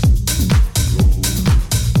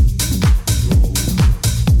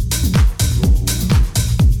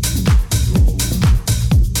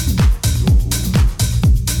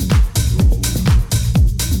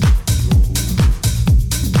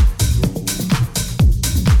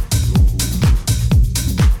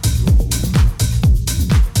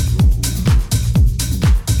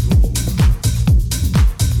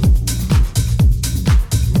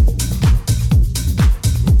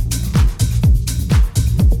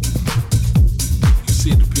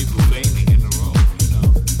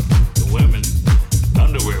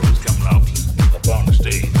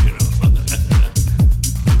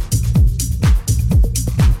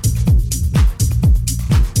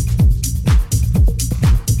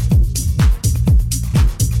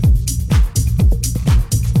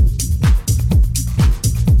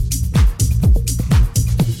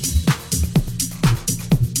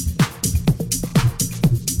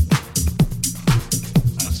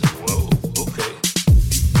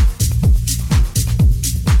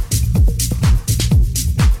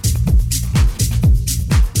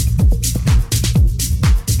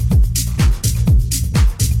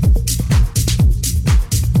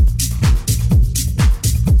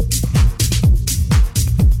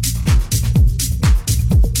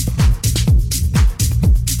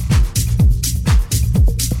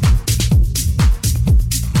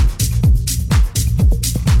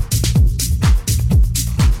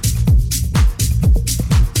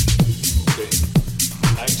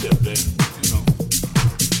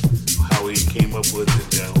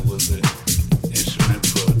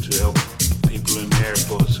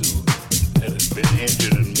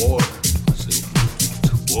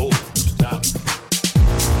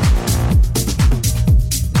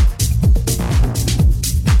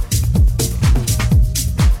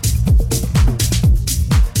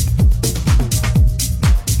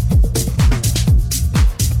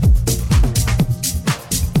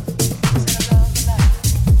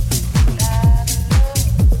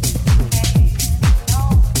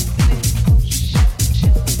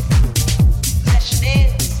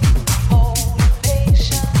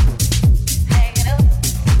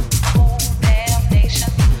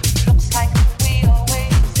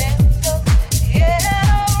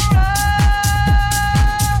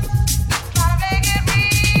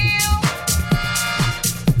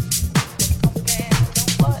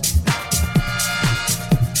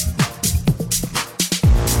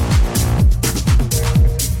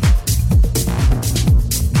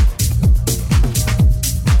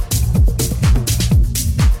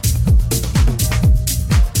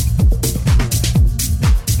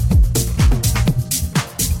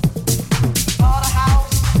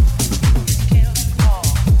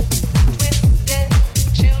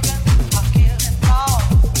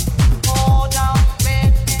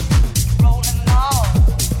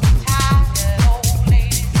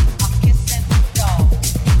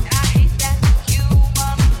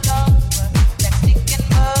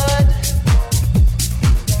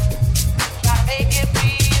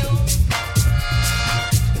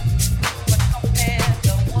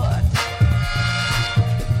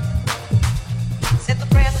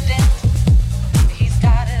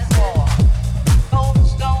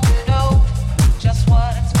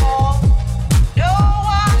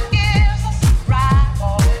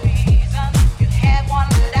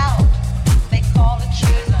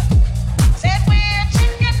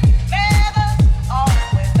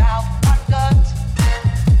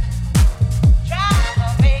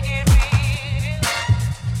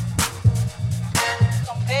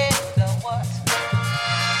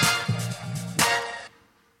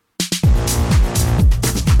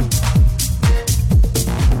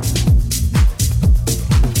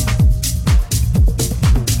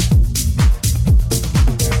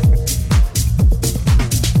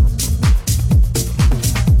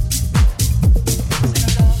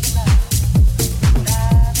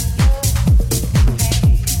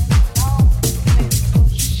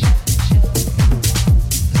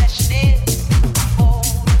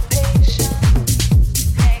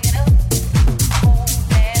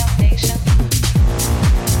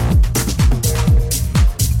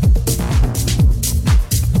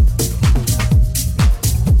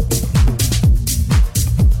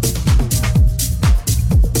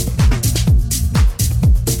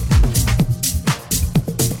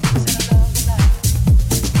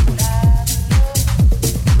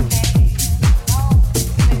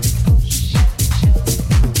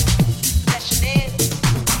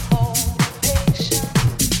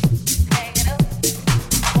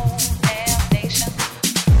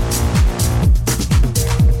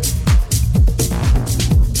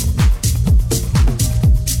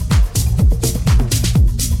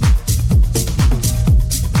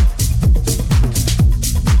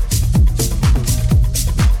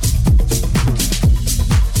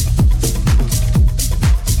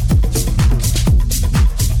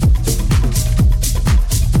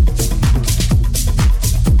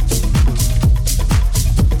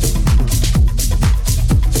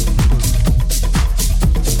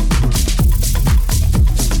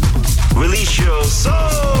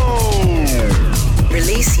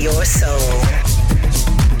 your soul.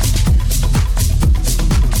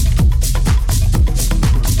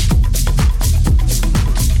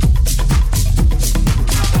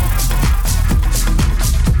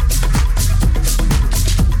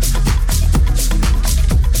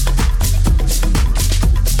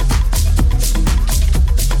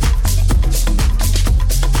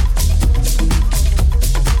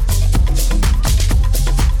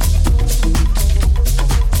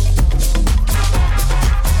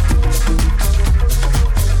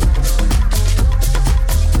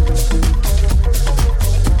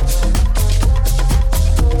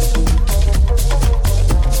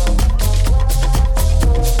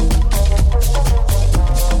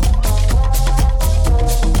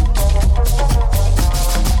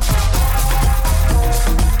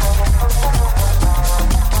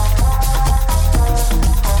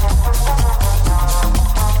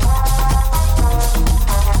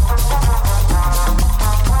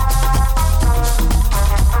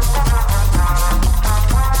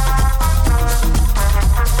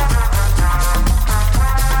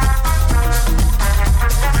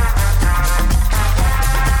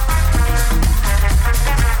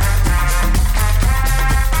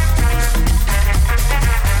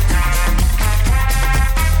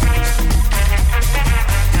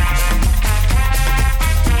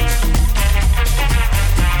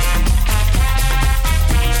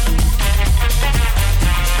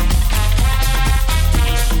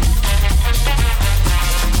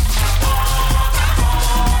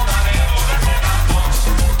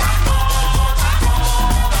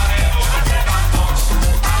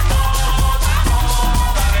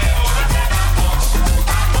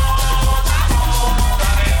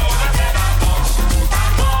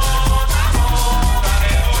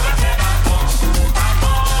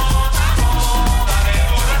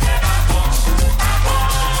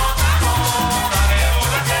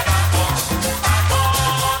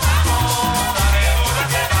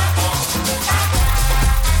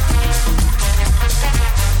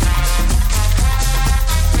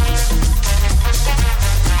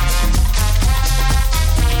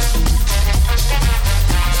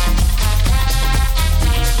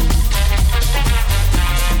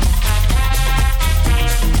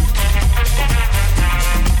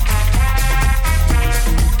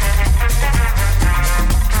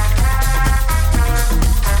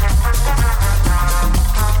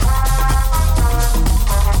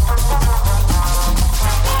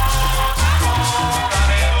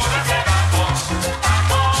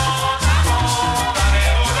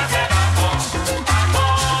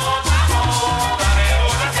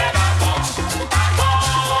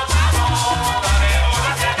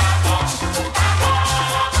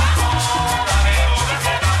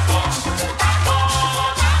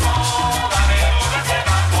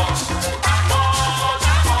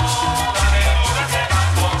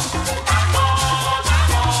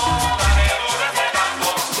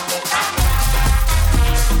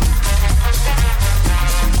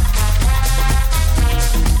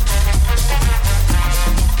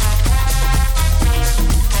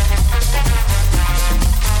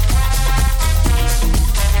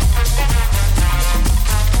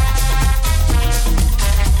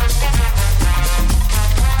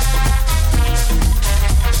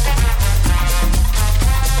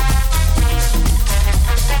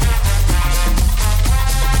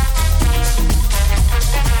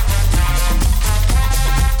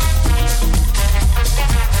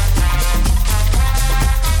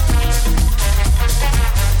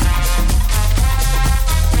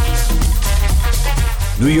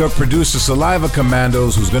 New York producer Saliva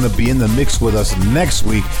Commandos, who's going to be in the mix with us next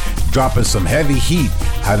week, dropping some heavy heat.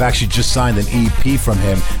 I've actually just signed an EP from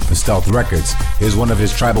him for Stealth Records. Here's one of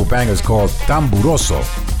his tribal bangers called Tamboruso.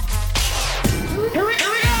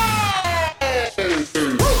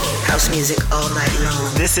 House music all night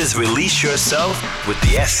long. This is Release Yourself with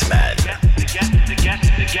the S-Man.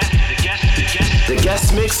 The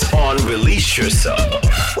guest mix on Release Yourself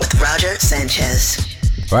with Roger Sanchez.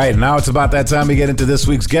 Right, now it's about that time we get into this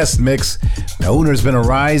week's guest mix. Now, Uner's been a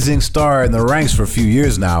rising star in the ranks for a few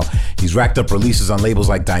years now. He's racked up releases on labels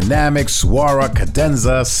like Dynamic, Suara,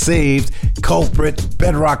 Cadenza, Saved, Culprit,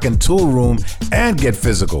 Bedrock, and Toolroom, and Get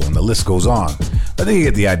Physical, and the list goes on. I think you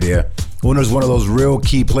get the idea. Uner's one of those real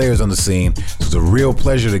key players on the scene, so it's a real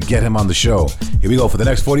pleasure to get him on the show. Here we go for the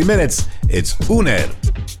next 40 minutes. It's Uner.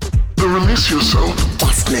 The Release Yourself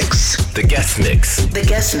Guest Mix. The guest mix. The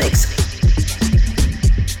guest mix.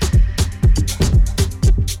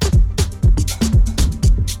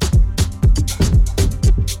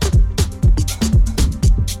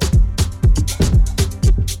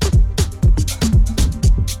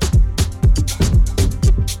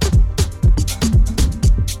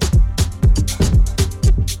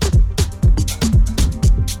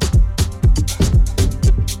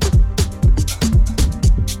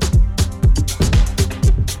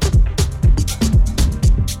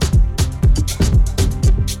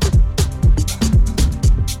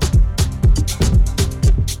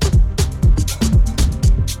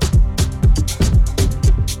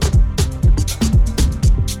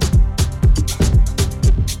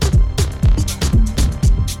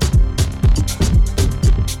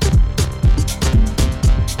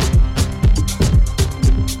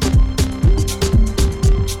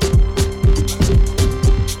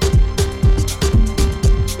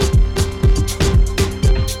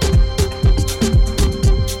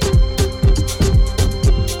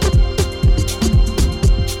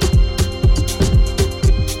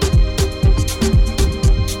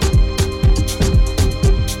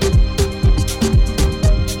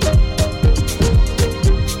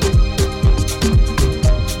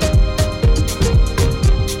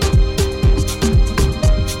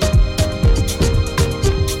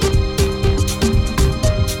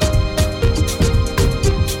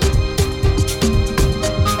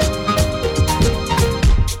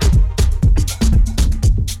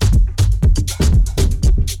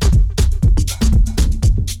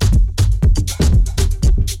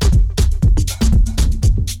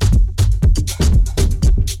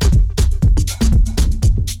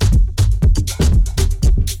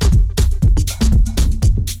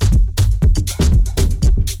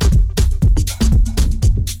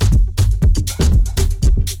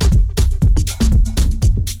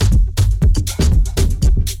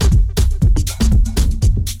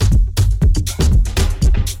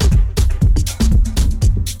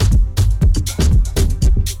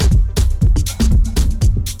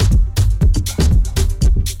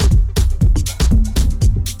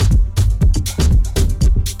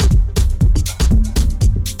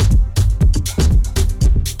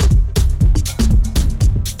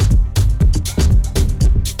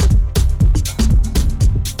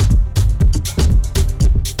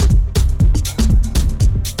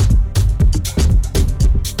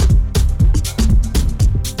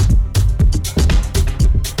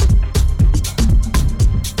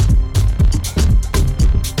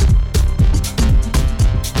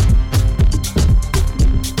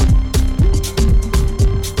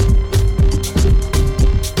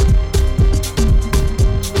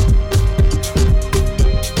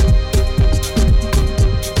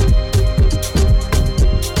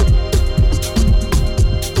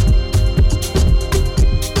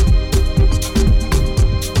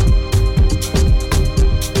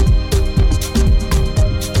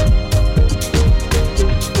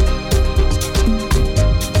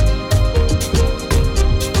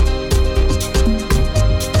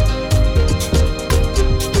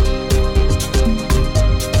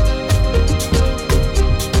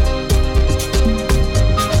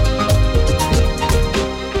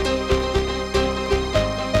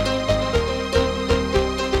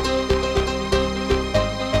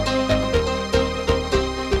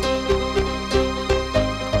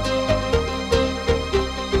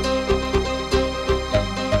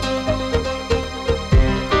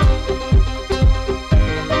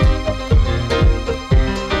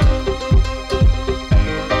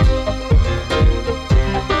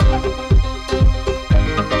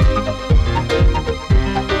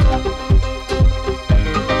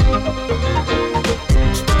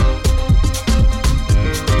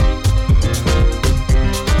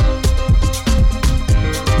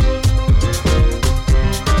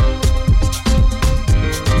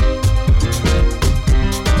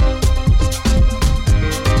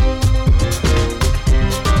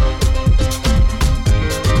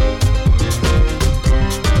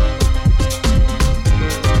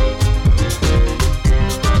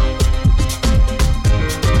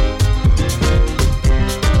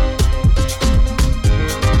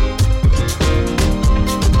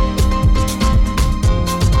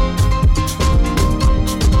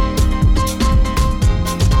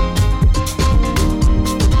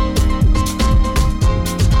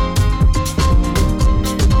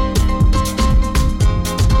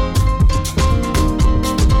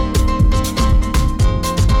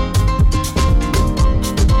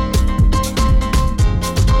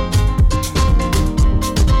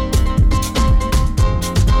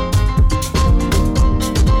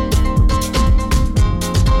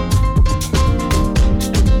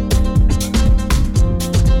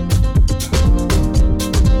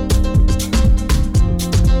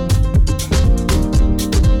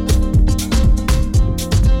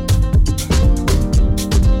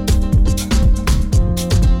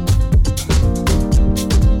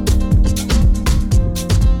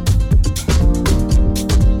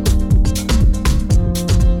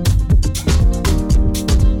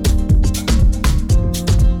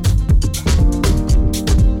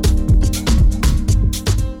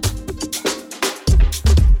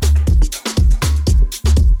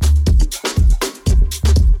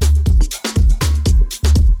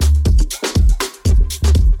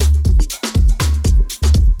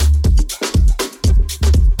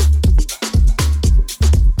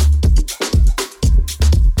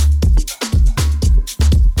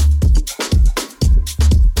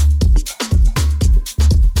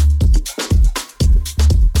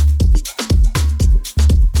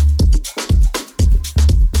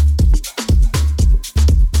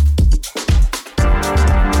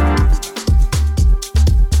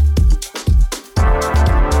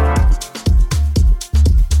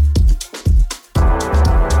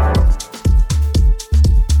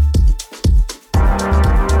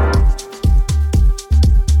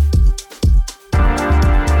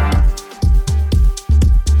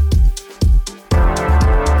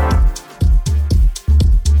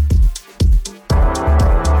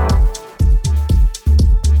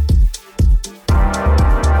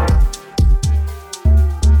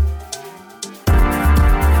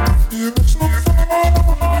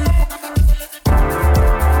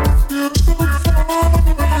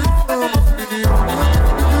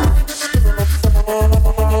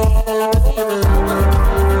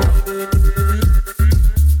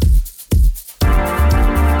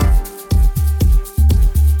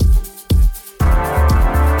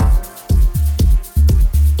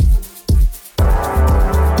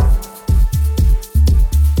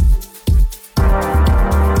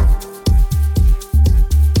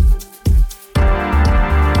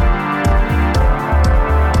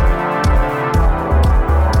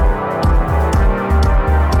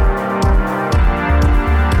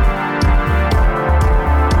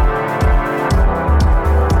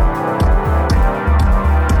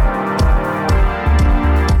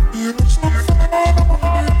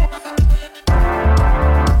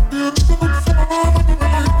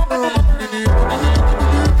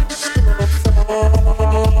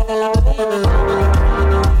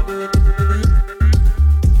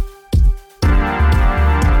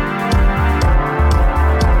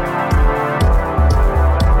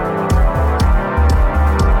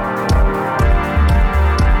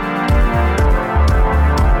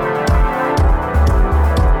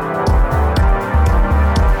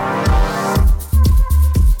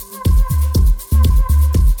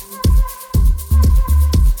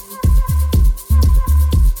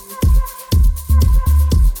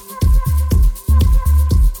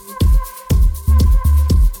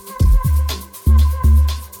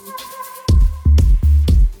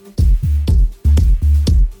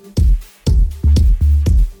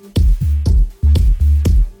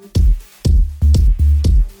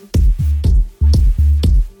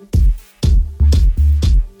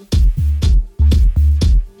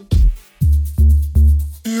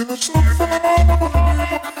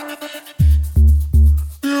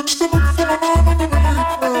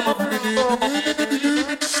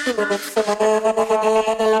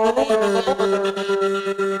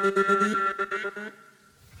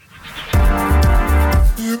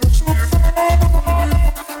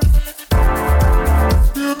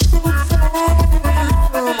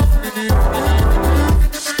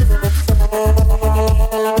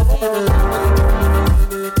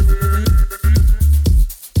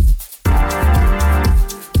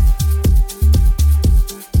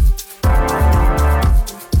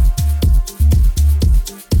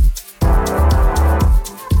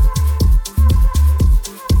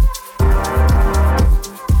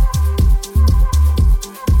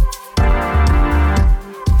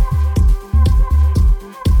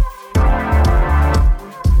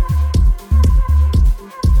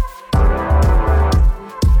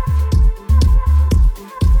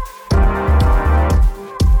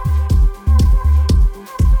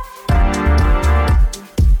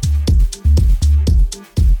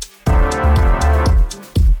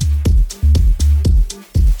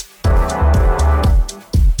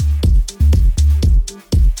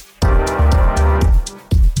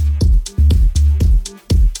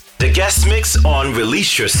 On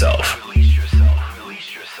Release Yourself.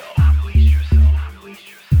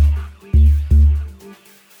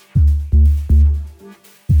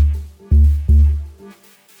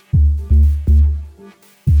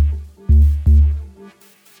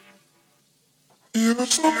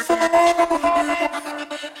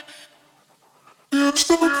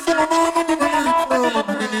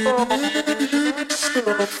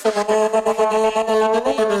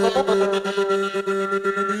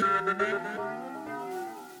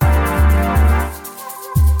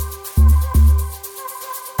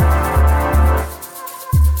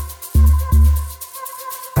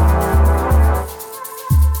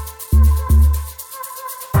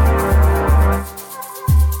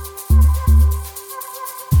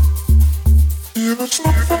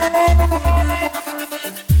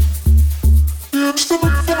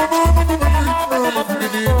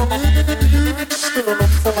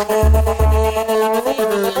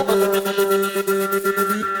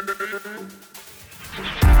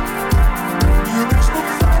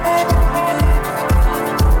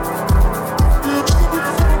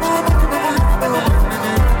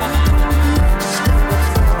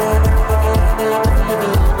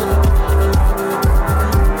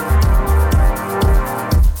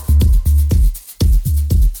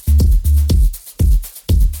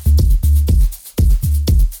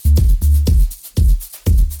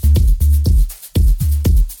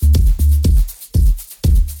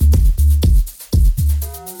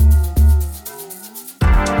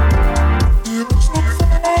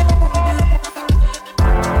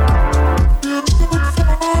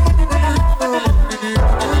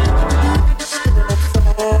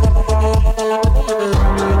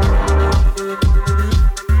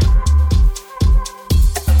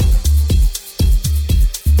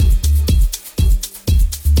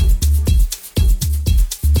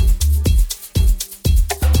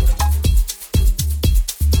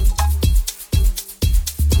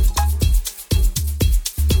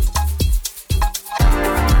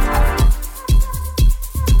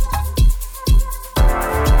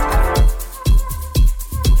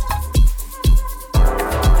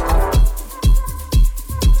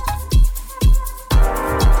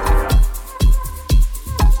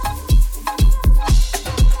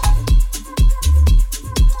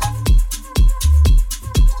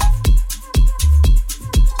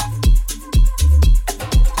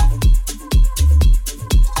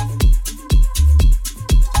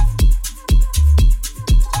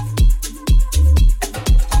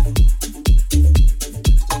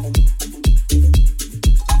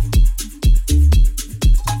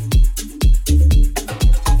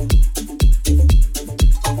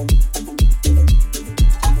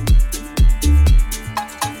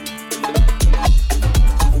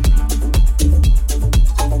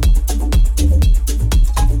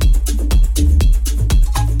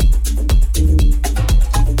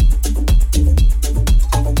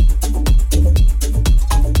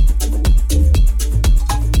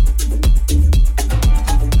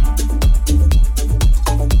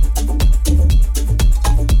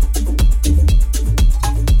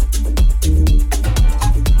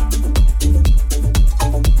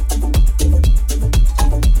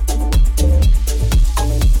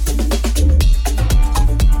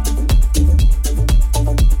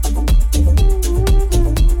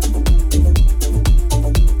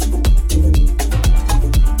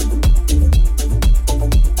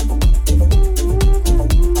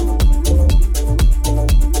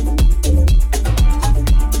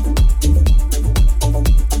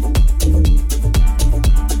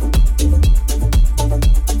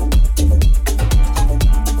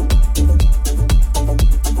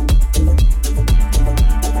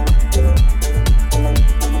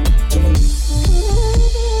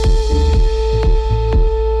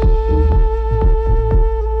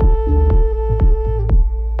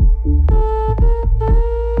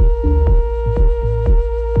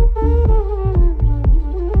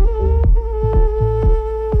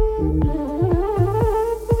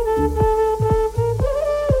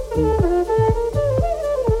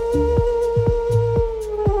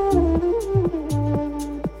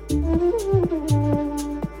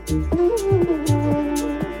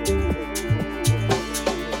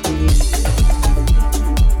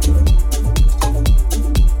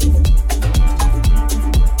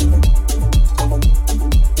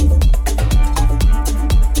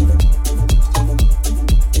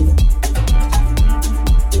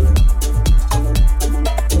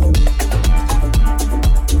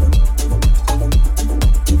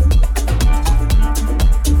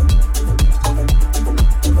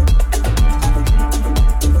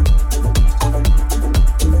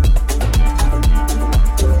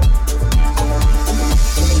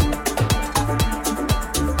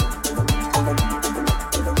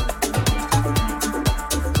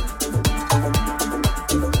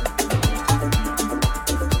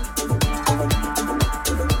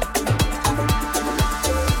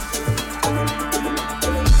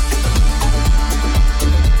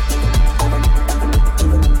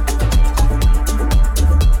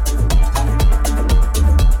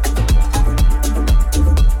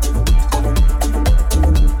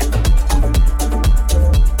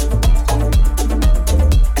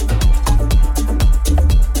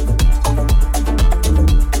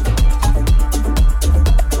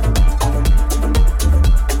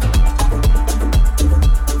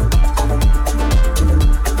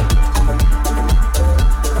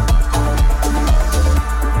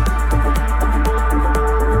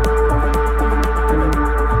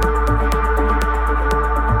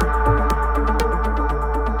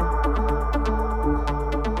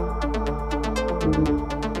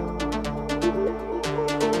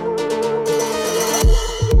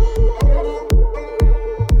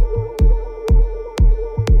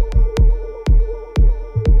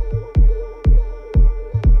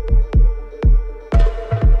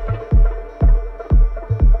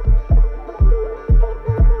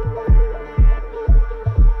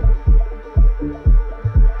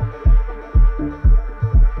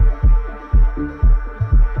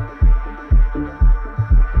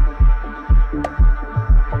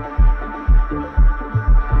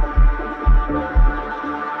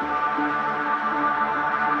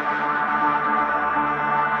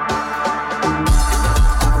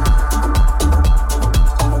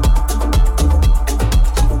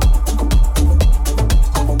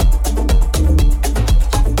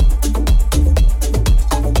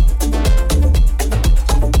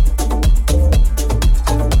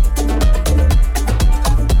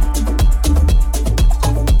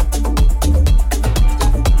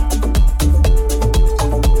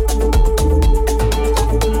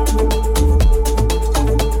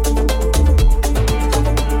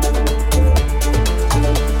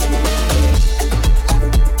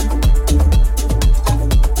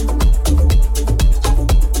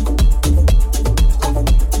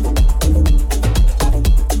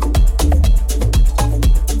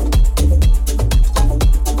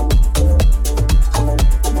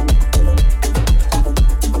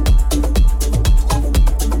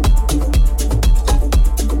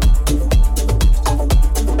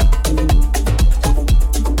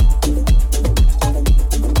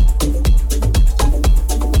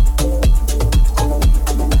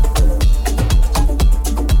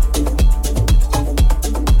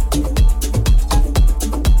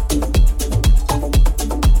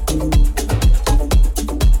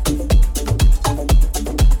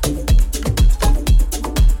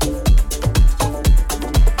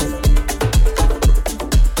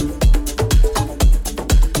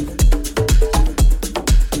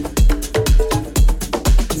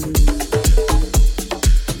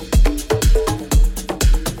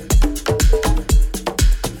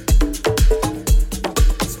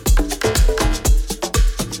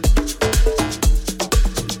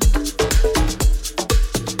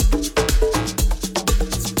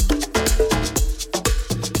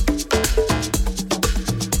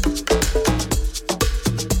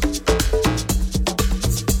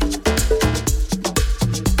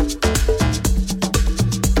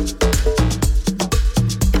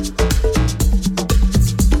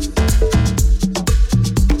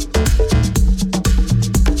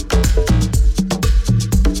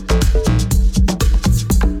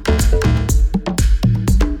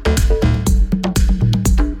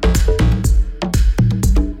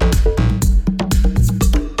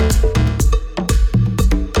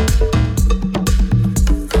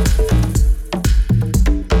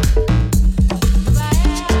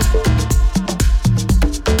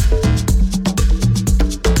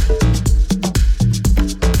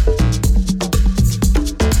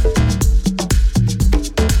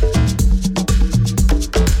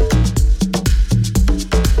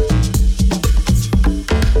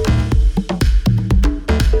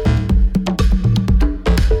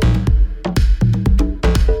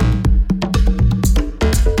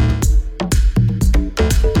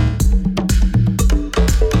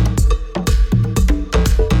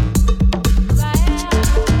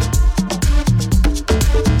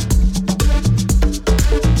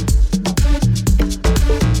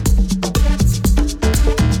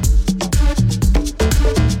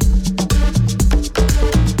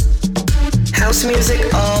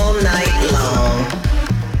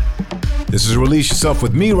 is Release Yourself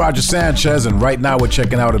with me, Roger Sanchez, and right now we're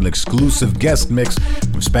checking out an exclusive guest mix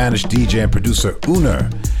from Spanish DJ and producer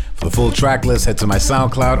Uner. For the full track list, head to my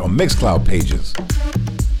SoundCloud or Mixcloud pages.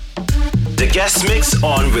 The guest mix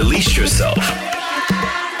on Release Yourself. Thank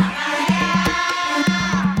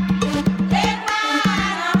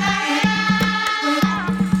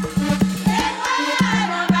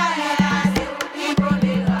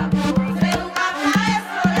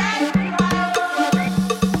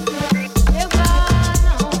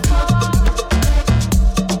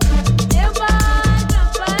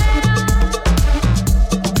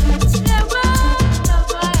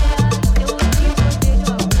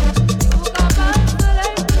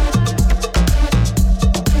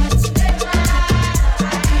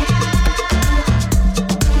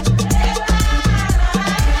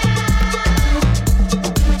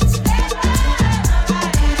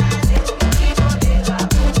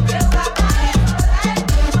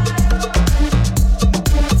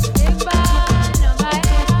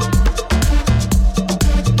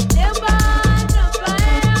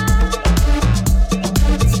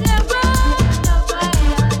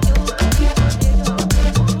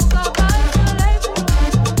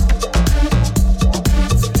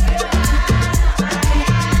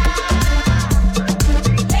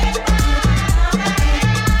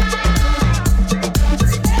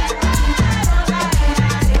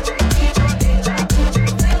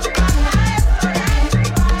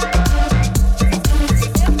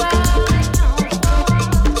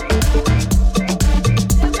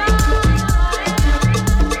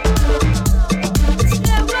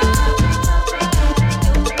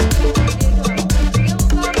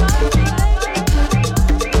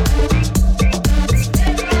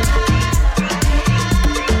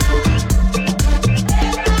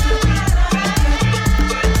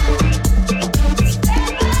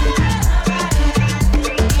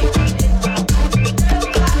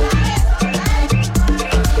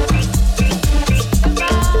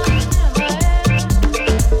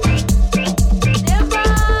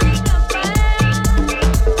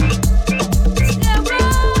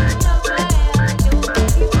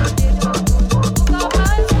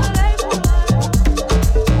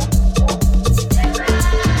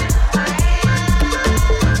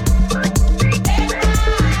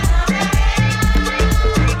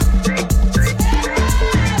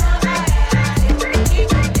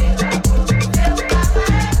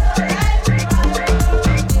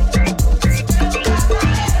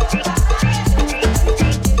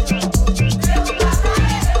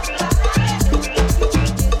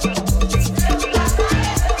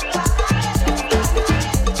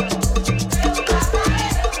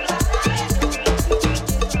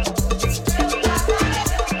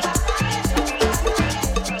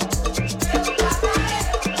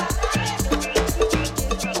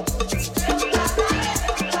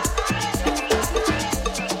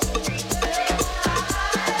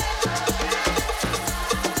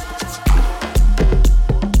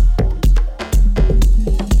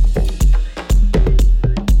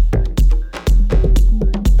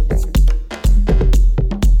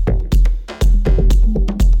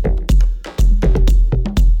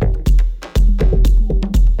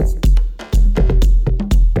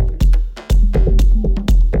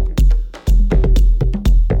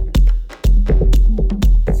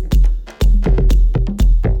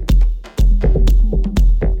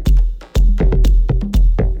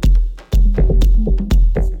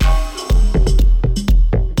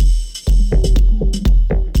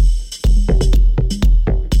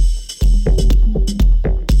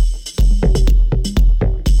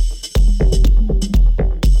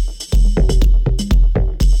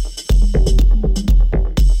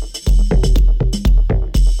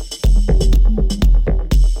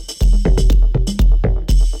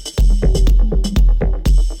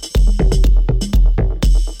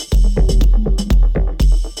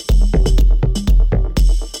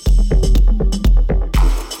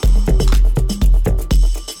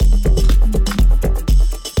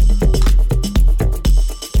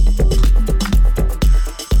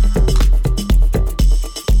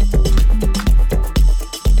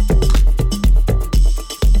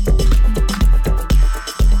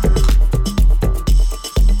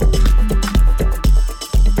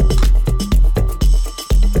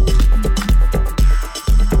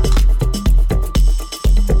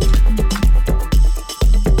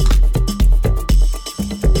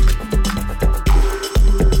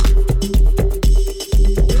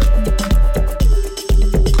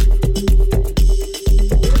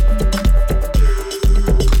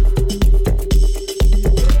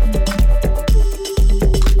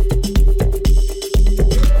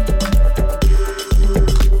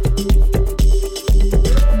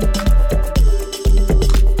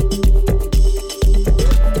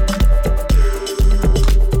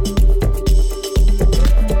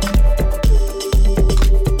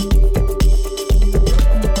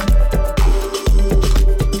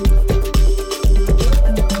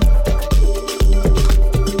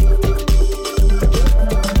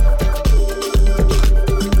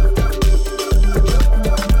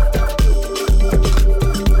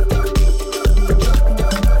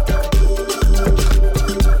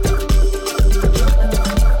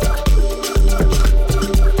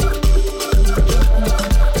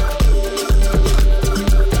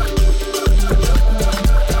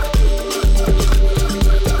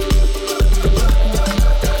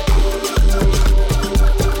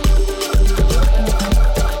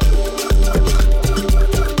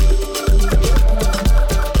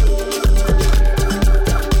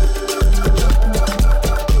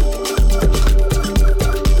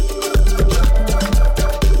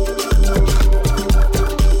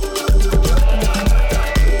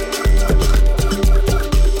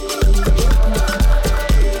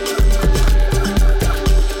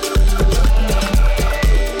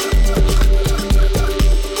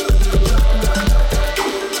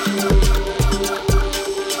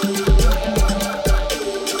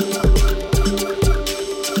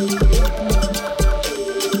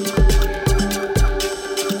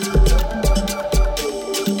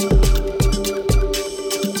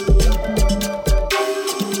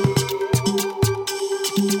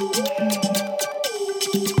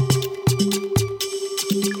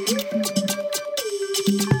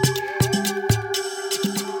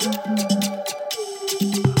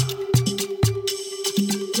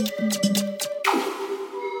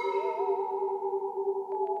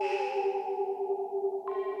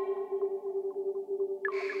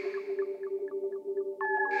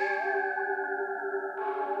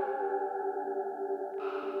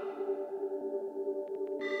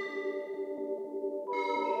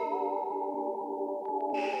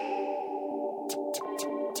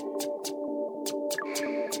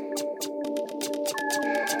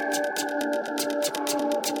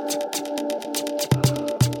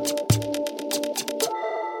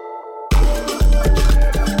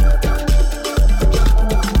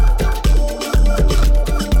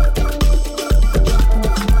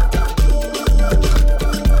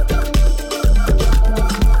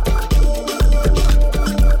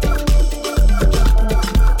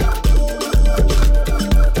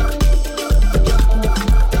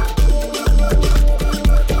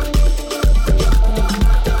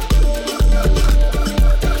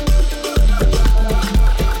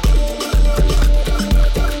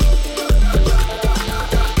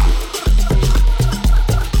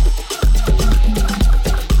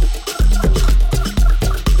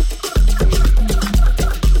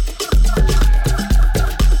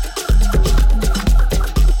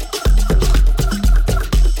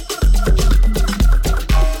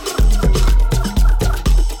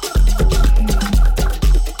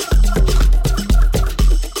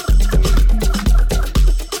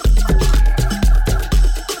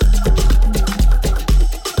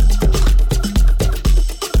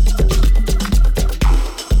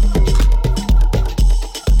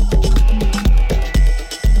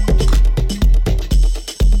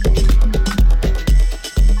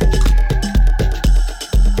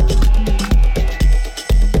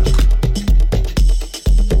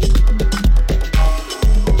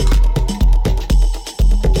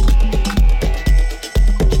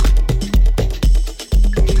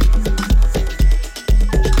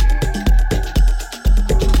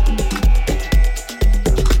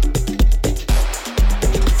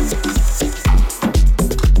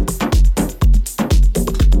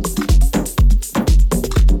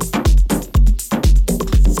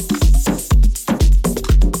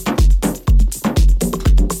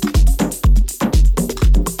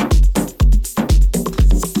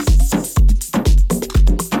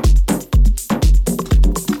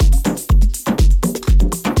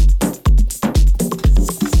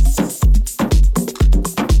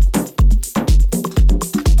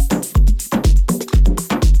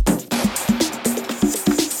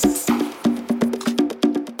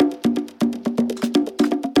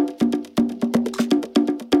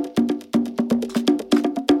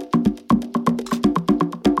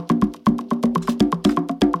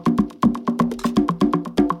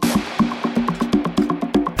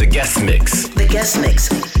guest mix. The guest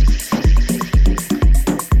mix.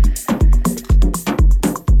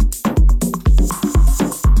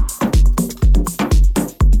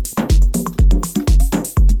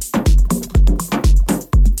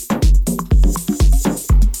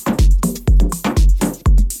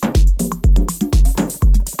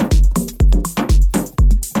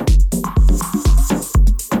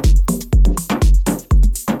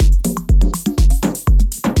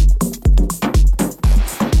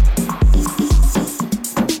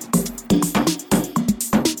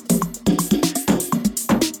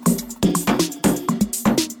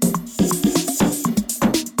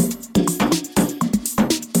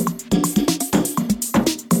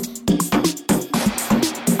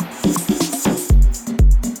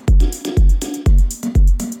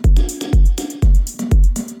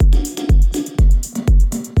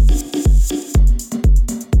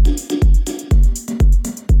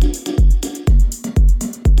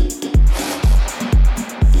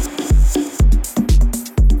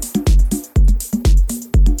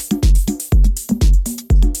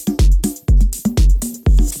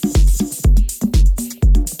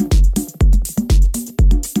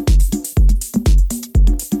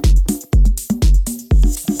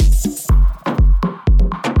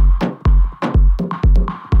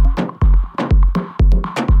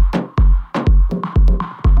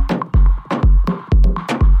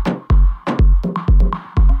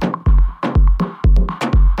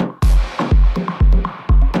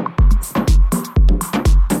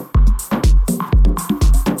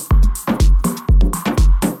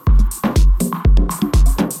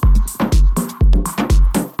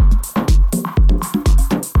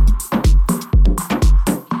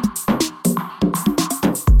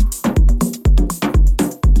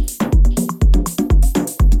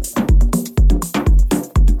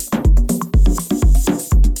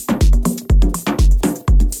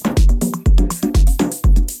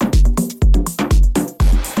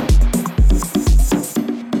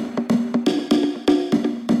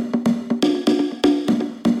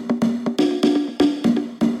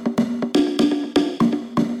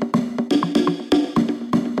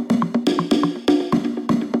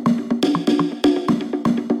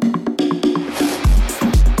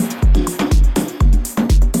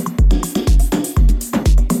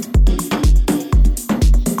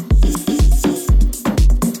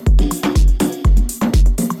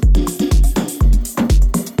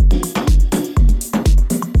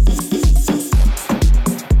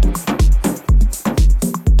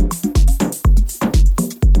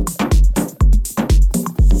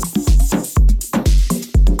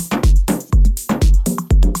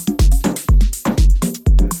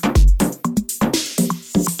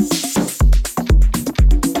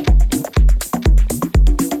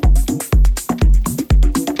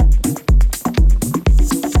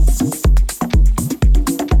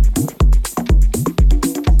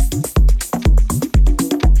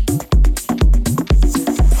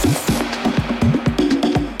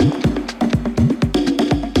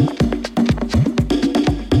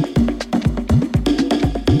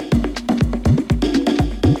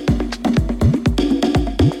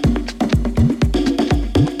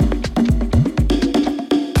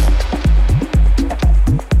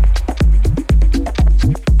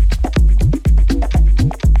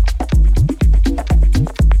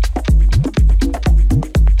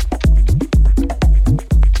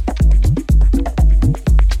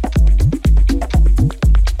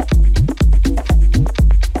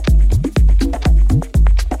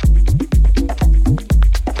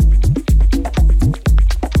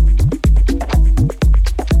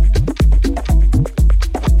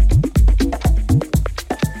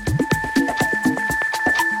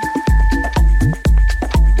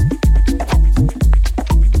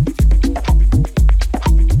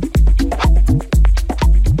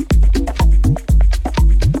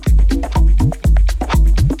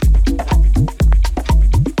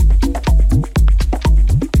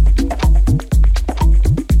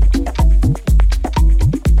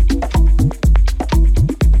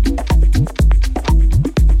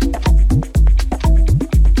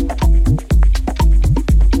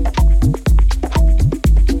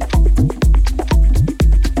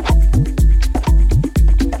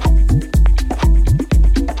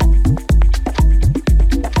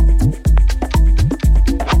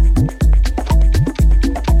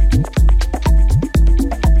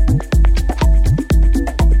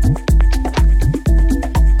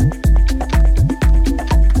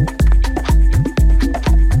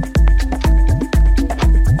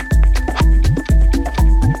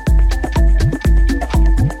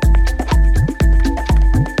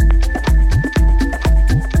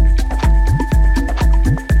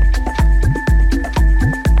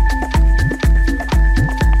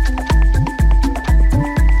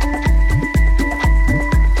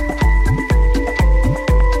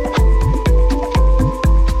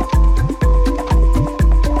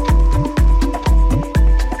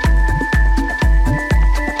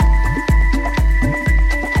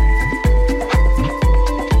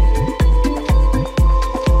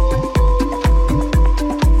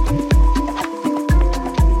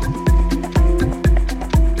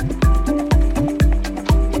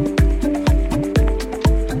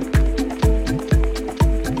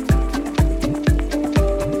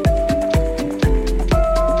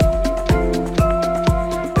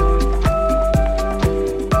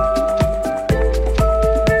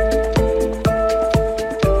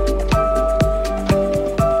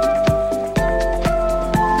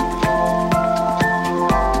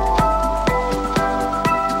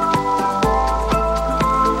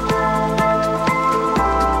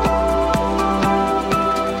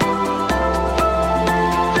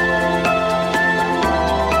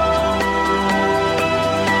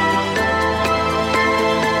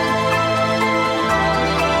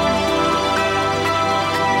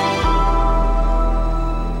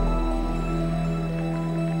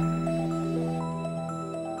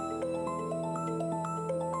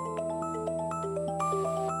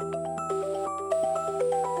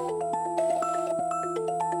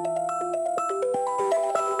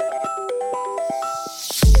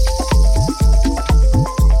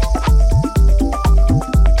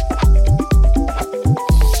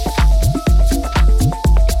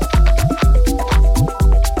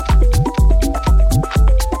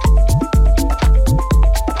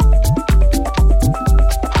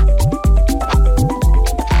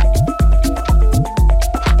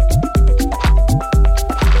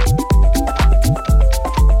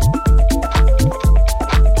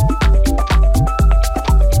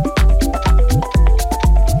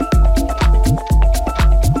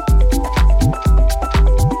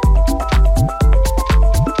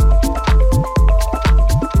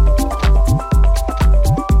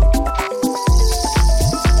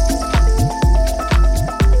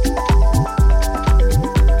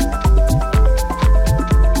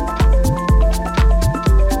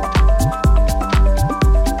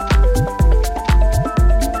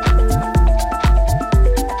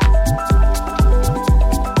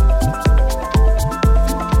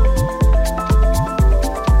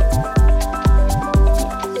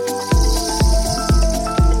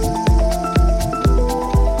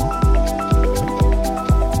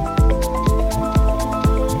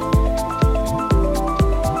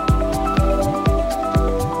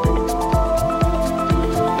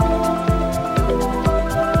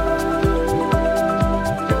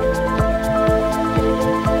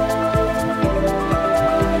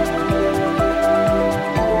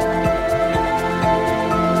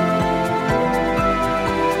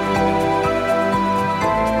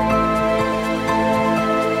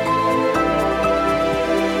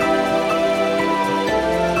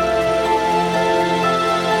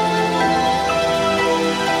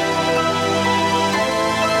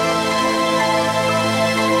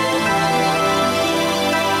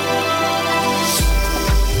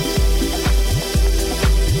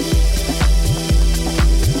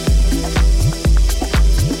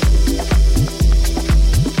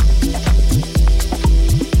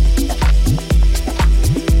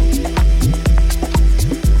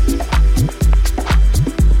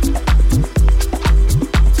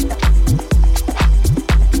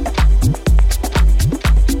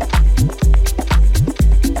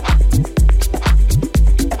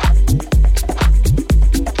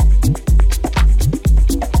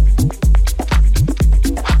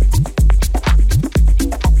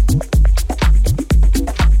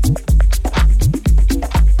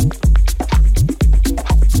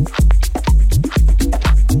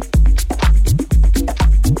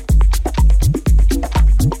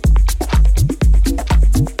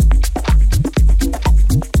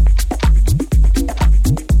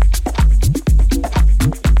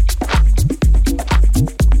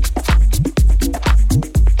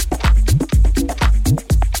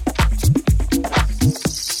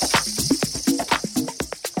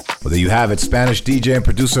 have it. Spanish DJ and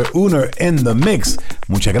producer Uner in the mix.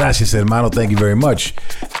 Muchas gracias, hermano. Thank you very much.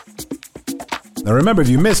 Now remember, if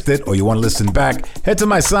you missed it or you want to listen back, head to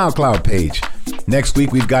my SoundCloud page. Next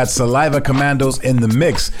week, we've got Saliva Commandos in the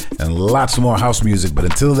mix and lots more house music. But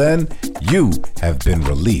until then, you have been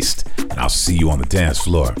released. And I'll see you on the dance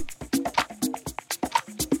floor.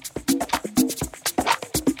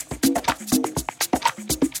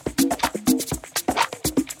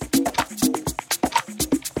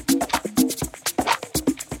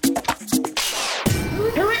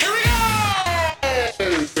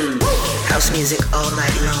 House music all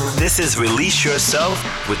night long. This is Release Yourself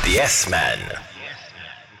with the S-Man.